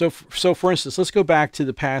 so for instance, let's go back to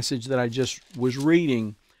the passage that I just was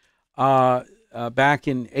reading back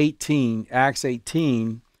in Acts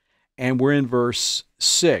 18, and we're in verse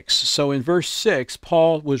 6. So in verse 6,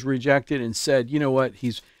 Paul was rejected and said, you know what,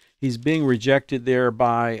 he's being rejected there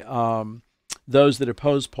by those that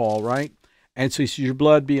oppose Paul, right? And so he says, your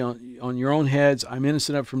blood be on your own heads. I'm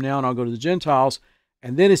innocent up from now, and I'll go to the Gentiles.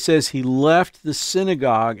 And then it says he left the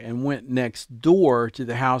synagogue and went next door to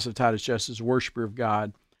the house of Titus Justus, a worshiper of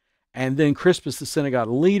God. And then Crispus, the synagogue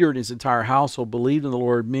leader, and his entire household believed in the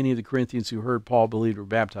Lord. Many of the Corinthians who heard Paul believed were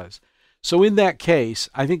baptized. So in that case,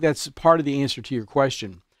 I think that's part of the answer to your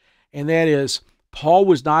question. And that is, Paul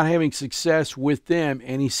was not having success with them,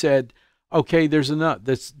 and he said, okay, there's enough.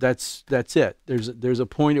 That's it. There's a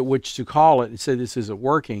point at which to call it and say this isn't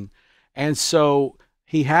working. And so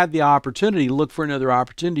he had the opportunity to look for another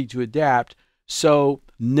opportunity to adapt. So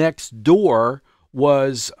next door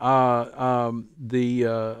was Titus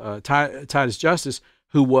Justice,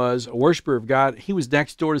 who was a worshiper of God. He was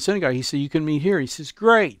next door to the synagogue. He said, you can meet here. He says,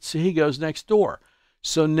 great. So he goes next door.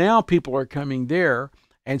 So now people are coming there,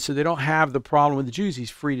 and so they don't have the problem with the Jews. He's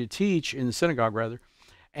free to teach in the synagogue, rather.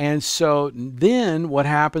 And so then what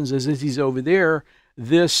happens is, as he's over there,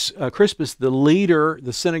 this Crispus, the leader,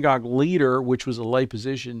 the synagogue leader, which was a lay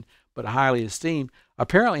position but highly esteemed,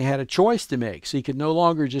 apparently had a choice to make. So he could no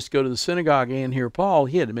longer just go to the synagogue and hear Paul.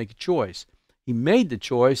 He had to make a choice. He made the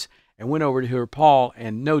choice and went over to hear Paul,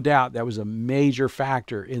 and no doubt that was a major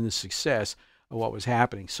factor in the success of what was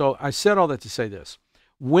happening. So I said all that to say this.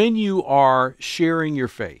 When you are sharing your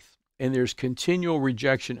faith and there's continual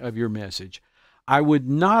rejection of your message, I would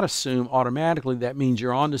not assume automatically that means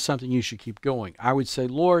you're on to something you should keep going. I would say,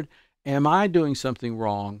 Lord, am I doing something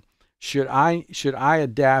wrong? Should I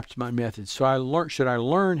adapt my methods? Should I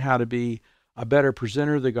learn how to be a better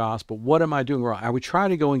presenter of the gospel? What am I doing wrong? I would try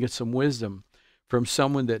to go and get some wisdom from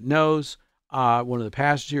someone that knows, one of the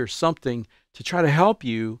pastors here, or something, to try to help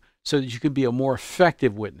you so that you can be a more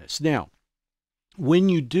effective witness. Now, when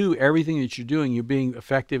you do everything that you're doing, you're being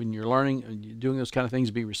effective and you're learning and you're doing those kind of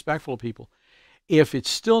things, be respectful of people. If it's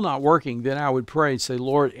still not working, then I would pray and say,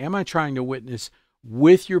 Lord, am I trying to witness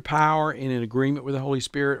with your power and in agreement with the Holy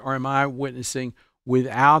Spirit, or am I witnessing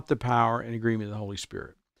without the power and agreement of the Holy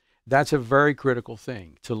Spirit? That's a very critical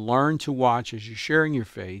thing, to learn to watch as you're sharing your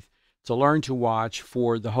faith, to learn to watch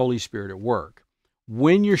for the Holy Spirit at work.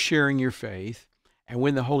 When you're sharing your faith and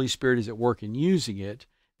when the Holy Spirit is at work and using it,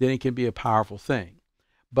 then it can be a powerful thing.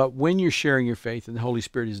 But when you're sharing your faith and the Holy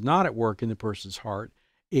Spirit is not at work in the person's heart,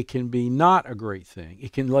 it can be not a great thing.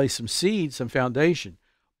 It can lay some seeds, some foundation.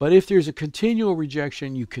 But if there's a continual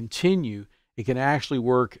rejection, you continue, it can actually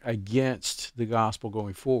work against the gospel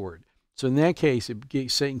going forward. So in that case,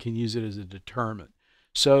 Satan can use it as a deterrent.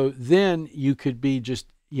 So then you could be just,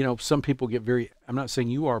 some people get very, I'm not saying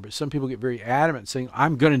you are, but some people get very adamant saying,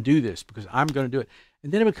 I'm going to do this because I'm going to do it.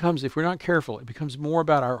 And then it becomes, if we're not careful, it becomes more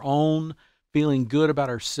about our own feeling good about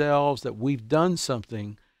ourselves that we've done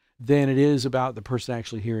something than it is about the person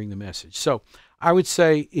actually hearing the message. So I would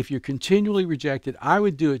say if you're continually rejected, I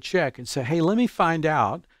would do a check and say, hey, let me find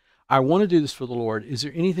out. I want to do this for the Lord. Is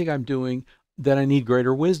there anything I'm doing that I need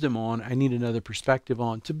greater wisdom on? I need another perspective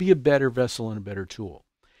on to be a better vessel and a better tool.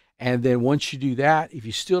 And then once you do that, if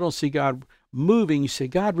you still don't see God moving, you say,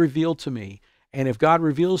 God, reveal to me. And if God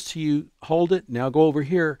reveals to you, hold it, now go over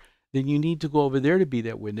here, then you need to go over there to be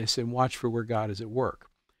that witness and watch for where God is at work.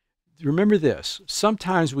 Remember this,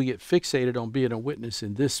 sometimes we get fixated on being a witness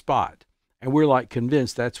in this spot, and we're like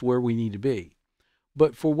convinced that's where we need to be.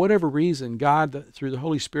 But for whatever reason, God, through the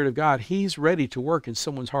Holy Spirit of God, He's ready to work in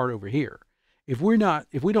someone's heart over here. If we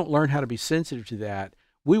don't learn how to be sensitive to that,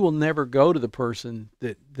 we will never go to the person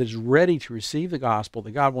that is ready to receive the gospel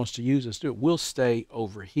that God wants to use us to do it. We'll stay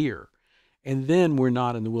over here. And then we're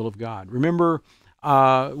not in the will of God. Remember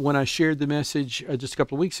when I shared the message just a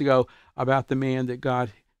couple of weeks ago about the man that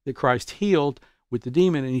Christ healed with the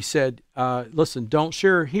demon, and he said, listen, don't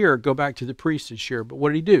share here, go back to the priest and share. But what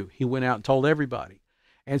did he do? He went out and told everybody.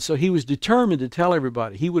 And so he was determined to tell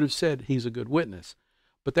everybody. He would have said he's a good witness.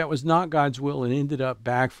 But that was not God's will and ended up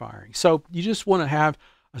backfiring. So you just want to have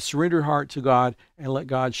a surrendered heart to God and let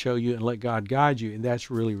God show you and let God guide you. And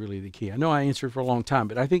that's really, really the key. I know I answered for a long time,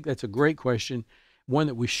 but I think that's a great question, one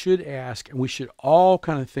that we should ask and we should all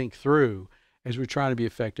kind of think through as we're trying to be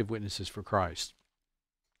effective witnesses for Christ.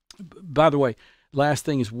 By the way, last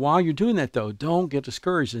thing is, while you're doing that, though, don't get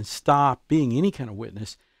discouraged and stop being any kind of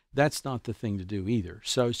witness. That's not the thing to do either.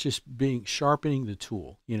 So it's just sharpening the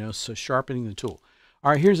tool, so sharpening the tool. All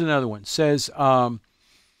right, here's another one. It says,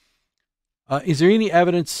 is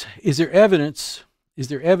there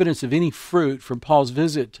evidence of any fruit from Paul's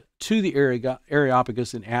visit to the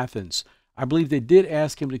Areopagus in Athens? I believe they did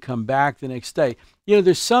ask him to come back the next day.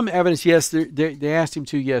 There's some evidence, yes, they asked him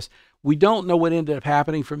to, yes. We don't know what ended up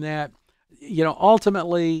happening from that.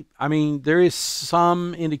 Ultimately, there is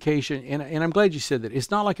some indication, and I'm glad you said that. It's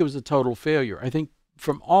not like it was a total failure. I think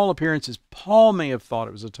from all appearances, Paul may have thought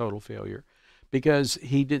it was a total failure because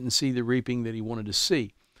he didn't see the reaping that he wanted to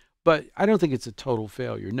see. But I don't think it's a total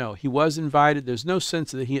failure. No, he was invited. There's no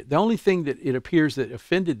sense that the only thing that it appears that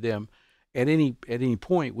offended them at any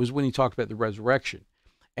point was when he talked about the resurrection.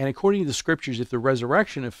 And according to the scriptures, if the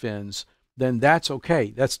resurrection offends, then that's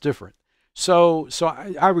okay. That's different. So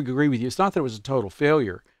I would agree with you. It's not that it was a total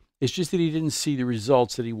failure. It's just that he didn't see the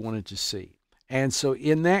results that he wanted to see. And so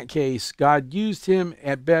in that case, God used him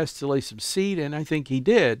at best to lay some seed, and I think he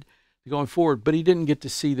did going forward, but he didn't get to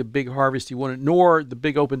see the big harvest he wanted, nor the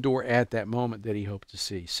big open door at that moment that he hoped to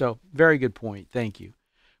see. So very good point. Thank you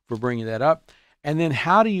for bringing that up. And then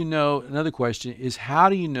how do you know, another question is, how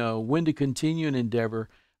do you know when to continue an endeavor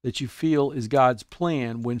that you feel is God's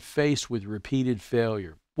plan when faced with repeated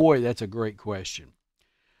failure? Boy, that's a great question.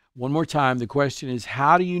 One more time, the question is,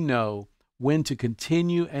 how do you know when to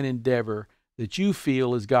continue an endeavor that you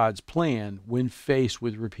feel is God's plan when faced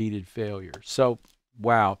with repeated failure? So,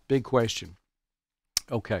 wow, big question.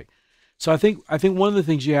 Okay. So I think one of the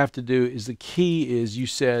things you have to do is, the key is, you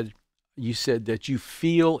said that you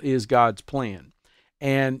feel is God's plan.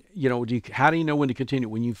 And, how do you know when to continue?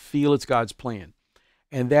 When you feel it's God's plan.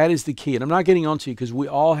 And that is the key. And I'm not getting onto you, because we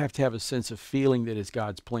all have to have a sense of feeling that it's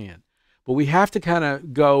God's plan. But we have to kind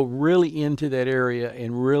of go really into that area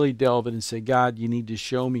and really delve in and say, God, you need to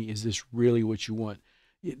show me, is this really what you want?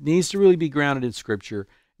 It needs to really be grounded in Scripture.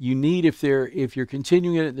 You need, if you're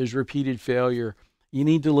continuing it, there's repeated failure, you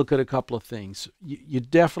need to look at a couple of things. You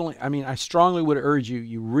definitely, I strongly would urge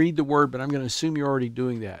you read the Word, but I'm going to assume you're already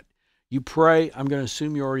doing that. You pray, I'm going to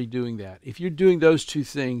assume you're already doing that. If you're doing those two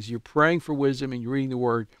things, you're praying for wisdom and you're reading the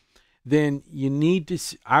Word, then you need to,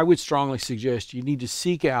 I would strongly suggest you need to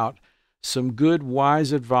seek out some good,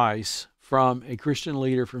 wise advice from a Christian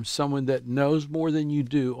leader, from someone that knows more than you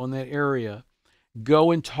do on that area.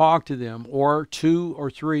 Go and talk to them, or two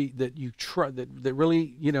or three that you trust, that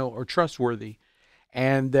really, are trustworthy,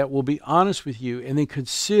 and that will be honest with you, and then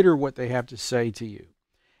consider what they have to say to you,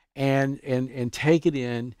 and take it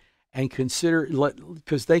in and consider,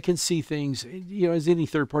 because they can see things, as any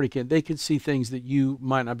third party can. They can see things that you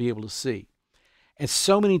might not be able to see. And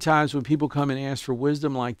so many times when people come and ask for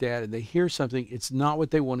wisdom like that, and they hear something, it's not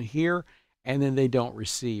what they want to hear, and then they don't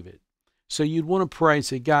receive it. So you'd want to pray and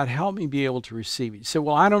say, God, help me be able to receive it. You say,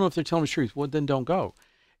 well, I don't know if they're telling the truth. Well, then don't go.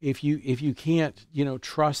 If you can't,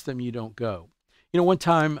 trust them, you don't go. One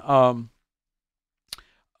time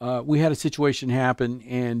we had a situation happen,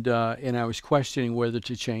 and I was questioning whether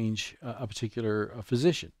to change a particular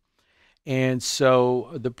physician. And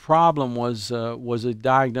so the problem was a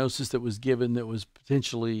diagnosis that was given that was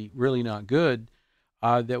potentially really not good,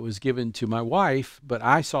 that was given to my wife, but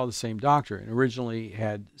I saw the same doctor and originally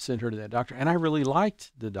had sent her to that doctor, and I really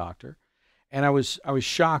liked the doctor, and I was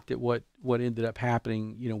shocked at what ended up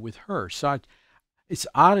happening, with her. So it's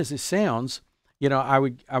odd as it sounds,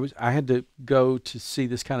 I had to go to see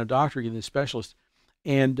this kind of doctor again, this specialist.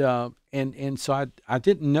 And so I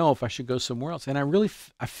didn't know if I should go somewhere else. And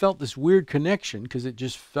I felt this weird connection, because it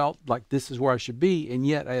just felt like this is where I should be, and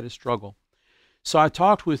yet I had a struggle. So I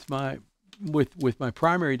talked with my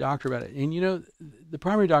primary doctor about it. And the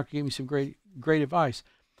primary doctor gave me some great advice.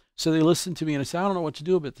 So they listened to me, and I said, I don't know what to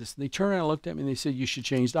do about this. And they turned around and looked at me, and they said, you should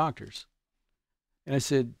change doctors. And I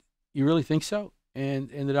said, you really think so? And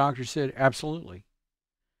the doctor said, absolutely.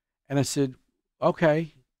 And I said,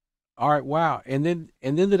 okay. All right, wow. And then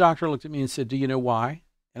the doctor looked at me and said, do you know why?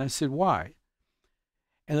 And I said, why?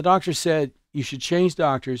 And the doctor said, you should change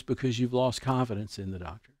doctors because you've lost confidence in the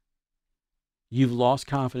doctor. You've lost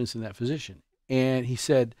confidence in that physician. And he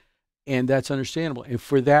said, and that's understandable. And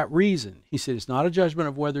for that reason, he said, it's not a judgment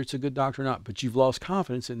of whether it's a good doctor or not, but you've lost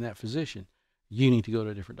confidence in that physician. You need to go to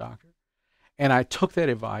a different doctor. And I took that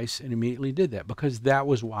advice and immediately did that, because that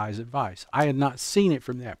was wise advice. I had not seen it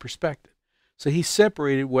from that perspective. So he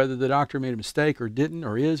separated whether the doctor made a mistake or didn't,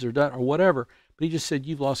 or is or doesn't, or whatever, but he just said,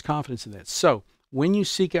 you've lost confidence in that. So when you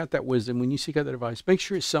seek out that wisdom, when you seek out that advice, make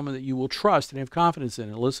sure it's someone that you will trust and have confidence in,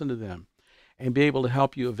 and listen to them and be able to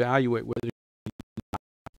help you evaluate whether,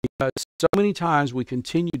 because so many times we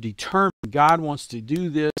continue to determine God wants to do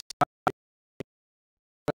this,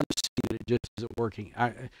 that it just isn't working.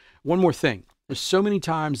 One more thing. There's so many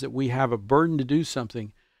times that we have a burden to do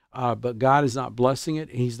something, but God is not blessing it,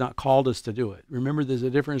 and He's not called us to do it. Remember, there's a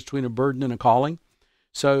difference between a burden and a calling.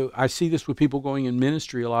 So I see this with people going in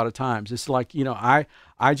ministry a lot of times. It's like, I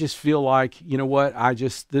just feel like,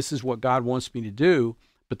 this is what God wants me to do,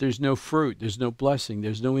 but there's no fruit, there's no blessing,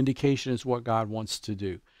 there's no indication as what God wants to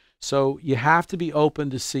do. So you have to be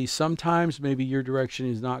open to see sometimes maybe your direction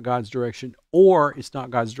is not God's direction, or it's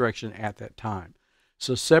not God's direction at that time.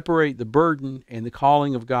 So separate the burden and the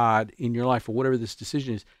calling of God in your life, or whatever this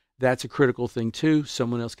decision is. That's a critical thing too.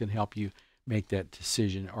 Someone else can help you make that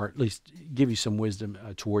decision, or at least give you some wisdom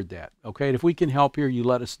toward that. Okay, and if we can help here, you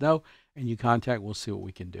let us know, and you contact, we'll see what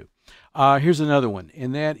we can do. Here's another one,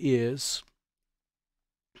 and that is,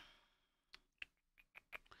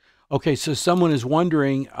 Okay, so someone is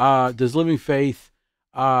wondering, does Living Faith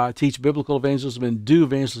teach biblical evangelism and do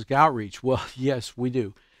evangelistic outreach? Well, yes, we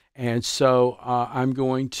do. And so I'm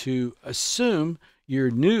going to assume you're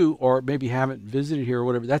new or maybe haven't visited here or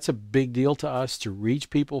whatever. That's a big deal to us to reach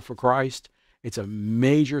people for Christ. It's a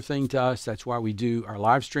major thing to us. That's why we do our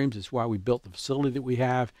live streams. It's why we built the facility that we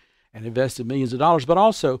have and invested millions of dollars, but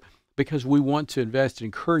also because we want to invest and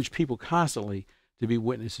encourage people constantly to be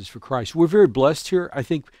witnesses for Christ. We're very blessed here. I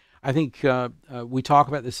think we talk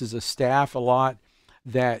about this as a staff a lot,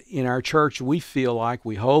 that in our church we feel like,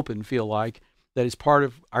 we hope and feel like, that it's part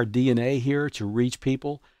of our DNA here to reach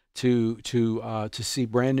people, to see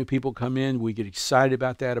brand new people come in. We get excited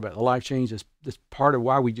about that, about the life change. That's part of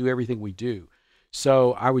why we do everything we do.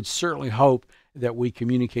 So I would certainly hope that we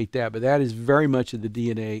communicate that, but that is very much of the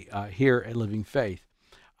DNA here at Living Faith.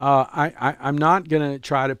 I'm not going to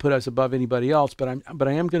try to put us above anybody else, but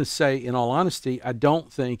I am going to say, in all honesty, I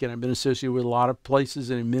don't think, and I've been associated with a lot of places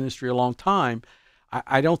and in ministry a long time,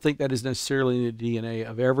 I don't think that is necessarily in the DNA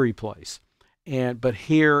of every place. But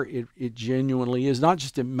here it genuinely is, not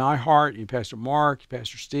just in my heart, in Pastor Mark,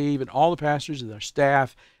 Pastor Steve, and all the pastors and their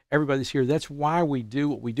staff, everybody's here. That's why we do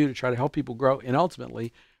what we do, to try to help people grow and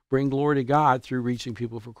ultimately bring glory to God through reaching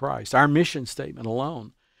people for Christ. Our mission statement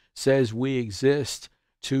alone says we exist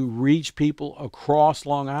to reach people across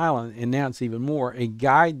Long Island, and now it's even more, and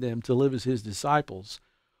guide them to live as his disciples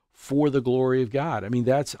for the glory of God. I mean,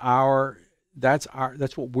 that's what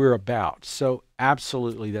we're about. So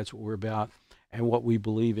absolutely, that's what we're about and what we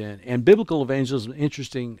believe in. And biblical evangelism,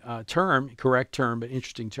 interesting term, correct term, but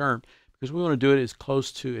interesting term, because we want to do it as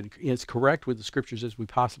close to and it's correct with the scriptures as we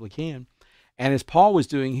possibly can. And as Paul was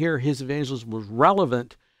doing here, his evangelism was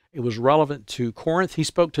relevant. It was relevant to Corinth. He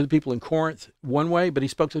spoke to the people in Corinth one way, but he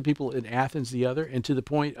spoke to the people in Athens the other. And to the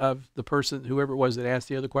point of the person, whoever it was that asked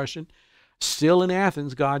the other question, still in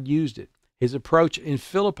Athens, God used it. His approach in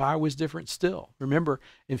Philippi was different still. Remember,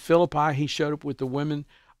 in Philippi, he showed up with the women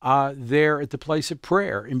there at the place of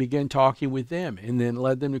prayer and began talking with them, and then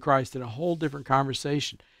led them to Christ in a whole different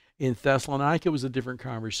conversation. In Thessalonica, it was a different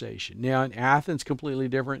conversation. Now in Athens, completely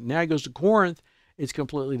different. Now he goes to Corinth, it's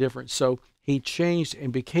completely different. So he changed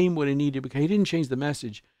and became what he needed to become. He didn't change the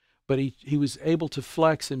message, but he was able to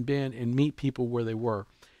flex and bend and meet people where they were.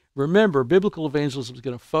 Remember, biblical evangelism is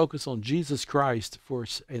going to focus on Jesus Christ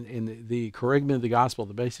in the charisma of the gospel,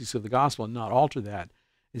 the basics of the gospel, and not alter that.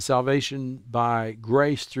 It's salvation by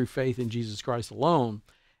grace through faith in Jesus Christ alone,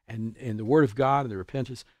 and the Word of God and the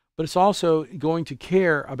repentance. But it's also going to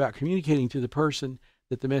care about communicating to the person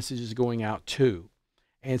that the message is going out to.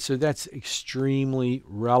 And so that's extremely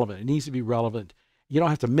relevant. It needs to be relevant. You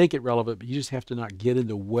don't have to make it relevant, but you just have to not get in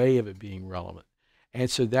the way of it being relevant. And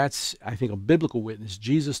so that's, I think, a biblical witness.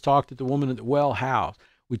 Jesus talked at the woman at the well. How?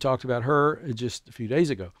 We talked about her just a few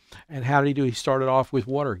days ago. And how did he do? He started off with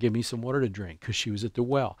water. Give me some water to drink, because she was at the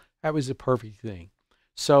well. That was the perfect thing.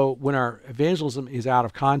 So when our evangelism is out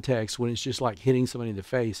of context, when it's just like hitting somebody in the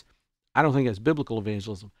face, I don't think that's biblical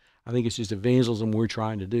evangelism. I think it's just evangelism we're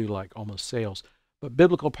trying to do, like almost sales. But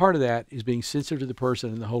biblical part of that is being sensitive to the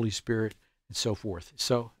person and the Holy Spirit and so forth.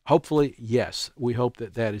 So hopefully, yes, we hope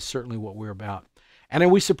that that is certainly what we're about. And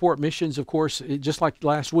then we support missions, of course, just like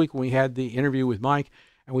last week when we had the interview with Mike,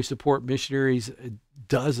 and we support missionaries,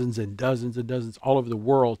 dozens and dozens and dozens all over the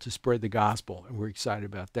world to spread the gospel, and we're excited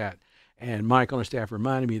about that. And Mike on our staff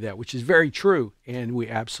reminded me of that, which is very true, and we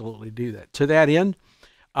absolutely do that. To that end,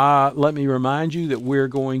 let me remind you that we're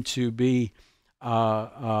going to be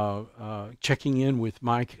checking in with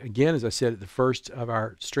Mike again, as I said at the first of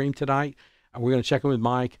our stream tonight. We're going to check in with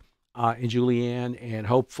Mike and Julianne, and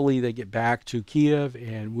hopefully they get back to Kiev,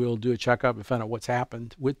 and we'll do a checkup and find out what's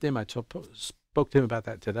happened with them. I spoke to him about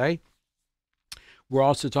that today. We're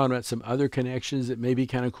also talking about some other connections that may be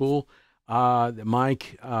kind of cool. That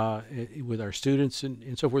Mike, with our students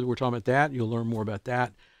and so forth, we're talking about that. You'll learn more about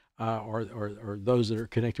that, or those that are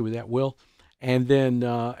connected with that will. And then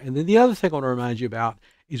the other thing I want to remind you about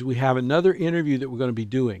is we have another interview that we're going to be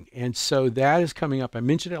doing. And so that is coming up. I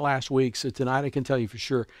mentioned it last week, so tonight I can tell you for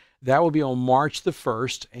sure. That will be on March the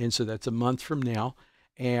 1st, and so that's a month from now,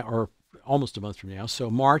 or almost a month from now. So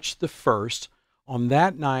March the 1st, on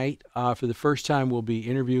that night, for the first time, we'll be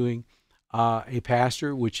interviewing a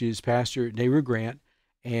pastor, which is Pastor Nehru Grant,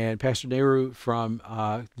 and Pastor Nehru from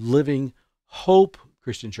Living Hope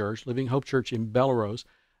Christian Church, Living Hope Church in Belarus.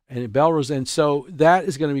 And so that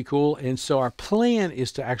is going to be cool. And so our plan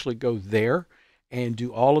is to actually go there and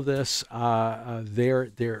do all of this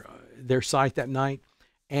their site that night.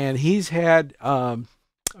 And he's had a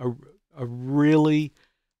really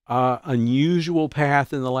unusual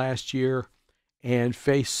path in the last year, and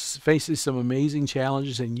faces some amazing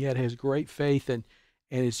challenges, and yet has great faith, and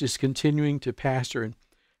is just continuing to pastor.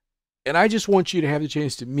 And I just want you to have the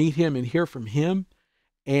chance to meet him and hear from him,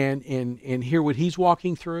 and hear what he's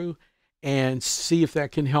walking through, and see if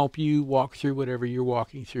that can help you walk through whatever you're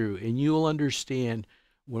walking through. And you'll understand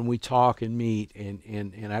when we talk and meet,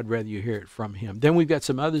 and I'd rather you hear it from him. Then we've got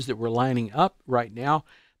some others that we're lining up right now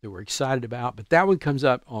that we're excited about, but that one comes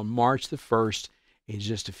up on March the 1st in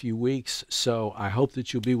just a few weeks. So I hope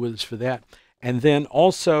that you'll be with us for that. And then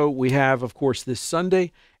also we have, of course, this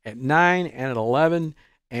Sunday at 9 and at 11,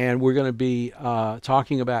 and we're going to be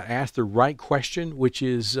talking about Ask the Right Question, which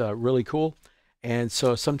is really cool. And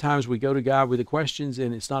so sometimes we go to God with the questions,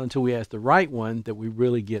 and it's not until we ask the right one that we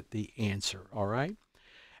really get the answer, all right?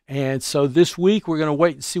 And so this week we're going to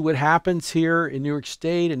wait and see what happens here in New York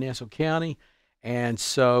State and Nassau County. And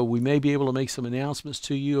so we may be able to make some announcements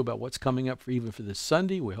to you about what's coming up for even for this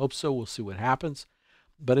Sunday. We hope so. We'll see what happens.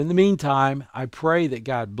 But in the meantime, I pray that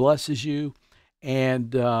God blesses you,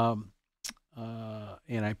 and I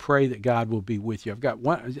pray that God will be with you. I've got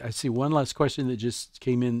one. I see one last question that just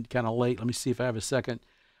came in kind of late. Let me see if I have a second.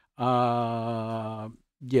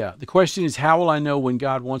 Yeah, the question is, how will I know when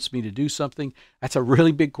God wants me to do something? That's a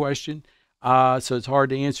really big question, so it's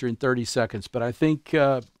hard to answer in 30 seconds. But I think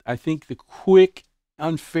the quick,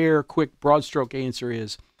 unfair, quick, broad stroke answer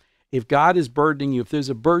is, if God is burdening you, if there's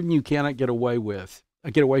a burden you cannot get away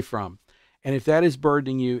from, and if that is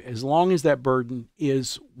burdening you, as long as that burden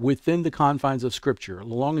is within the confines of Scripture, as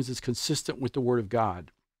long as it's consistent with the Word of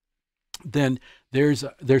God, then there's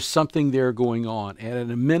something there going on. And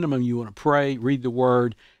at a minimum, you want to pray, read the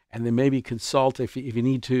Word, and then maybe consult if you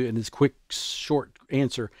need to, and this quick, short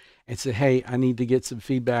answer, and say, hey, I need to get some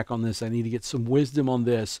feedback on this. I need to get some wisdom on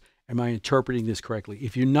this. Am I interpreting this correctly?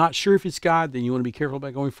 If you're not sure if it's God, then you want to be careful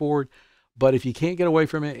about going forward. But if you can't get away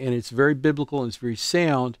from it, and it's very biblical and it's very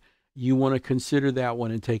sound, you want to consider that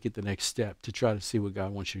one and take it the next step to try to see what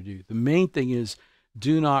God wants you to do. The main thing is,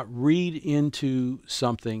 do not read into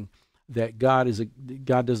something that God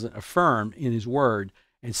doesn't affirm in His Word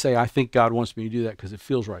and say, I think God wants me to do that because it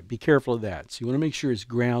feels right. Be careful of that. So you want to make sure it's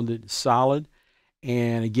grounded, solid.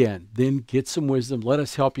 And again, then get some wisdom. Let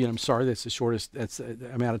us help you. And I'm sorry that's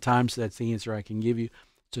the amount of time, so that's the answer I can give you.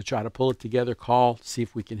 So try to pull it together, call, see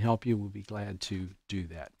if we can help you. We'll be glad to do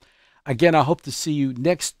that. Again, I hope to see you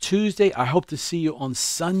next Tuesday. I hope to see you on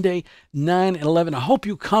Sunday, 9 and 11. I hope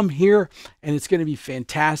you come here, and it's going to be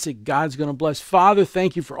fantastic. God's going to bless. Father,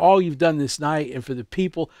 thank you for all you've done this night, and for the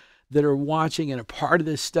people that are watching and a part of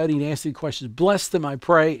this study and asking questions. Bless them, I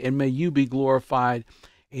pray, and may you be glorified.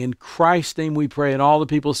 In Christ's name we pray. And all the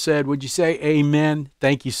people said, would you say amen?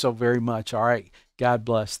 Thank you so very much. All right. God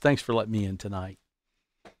bless. Thanks for letting me in tonight.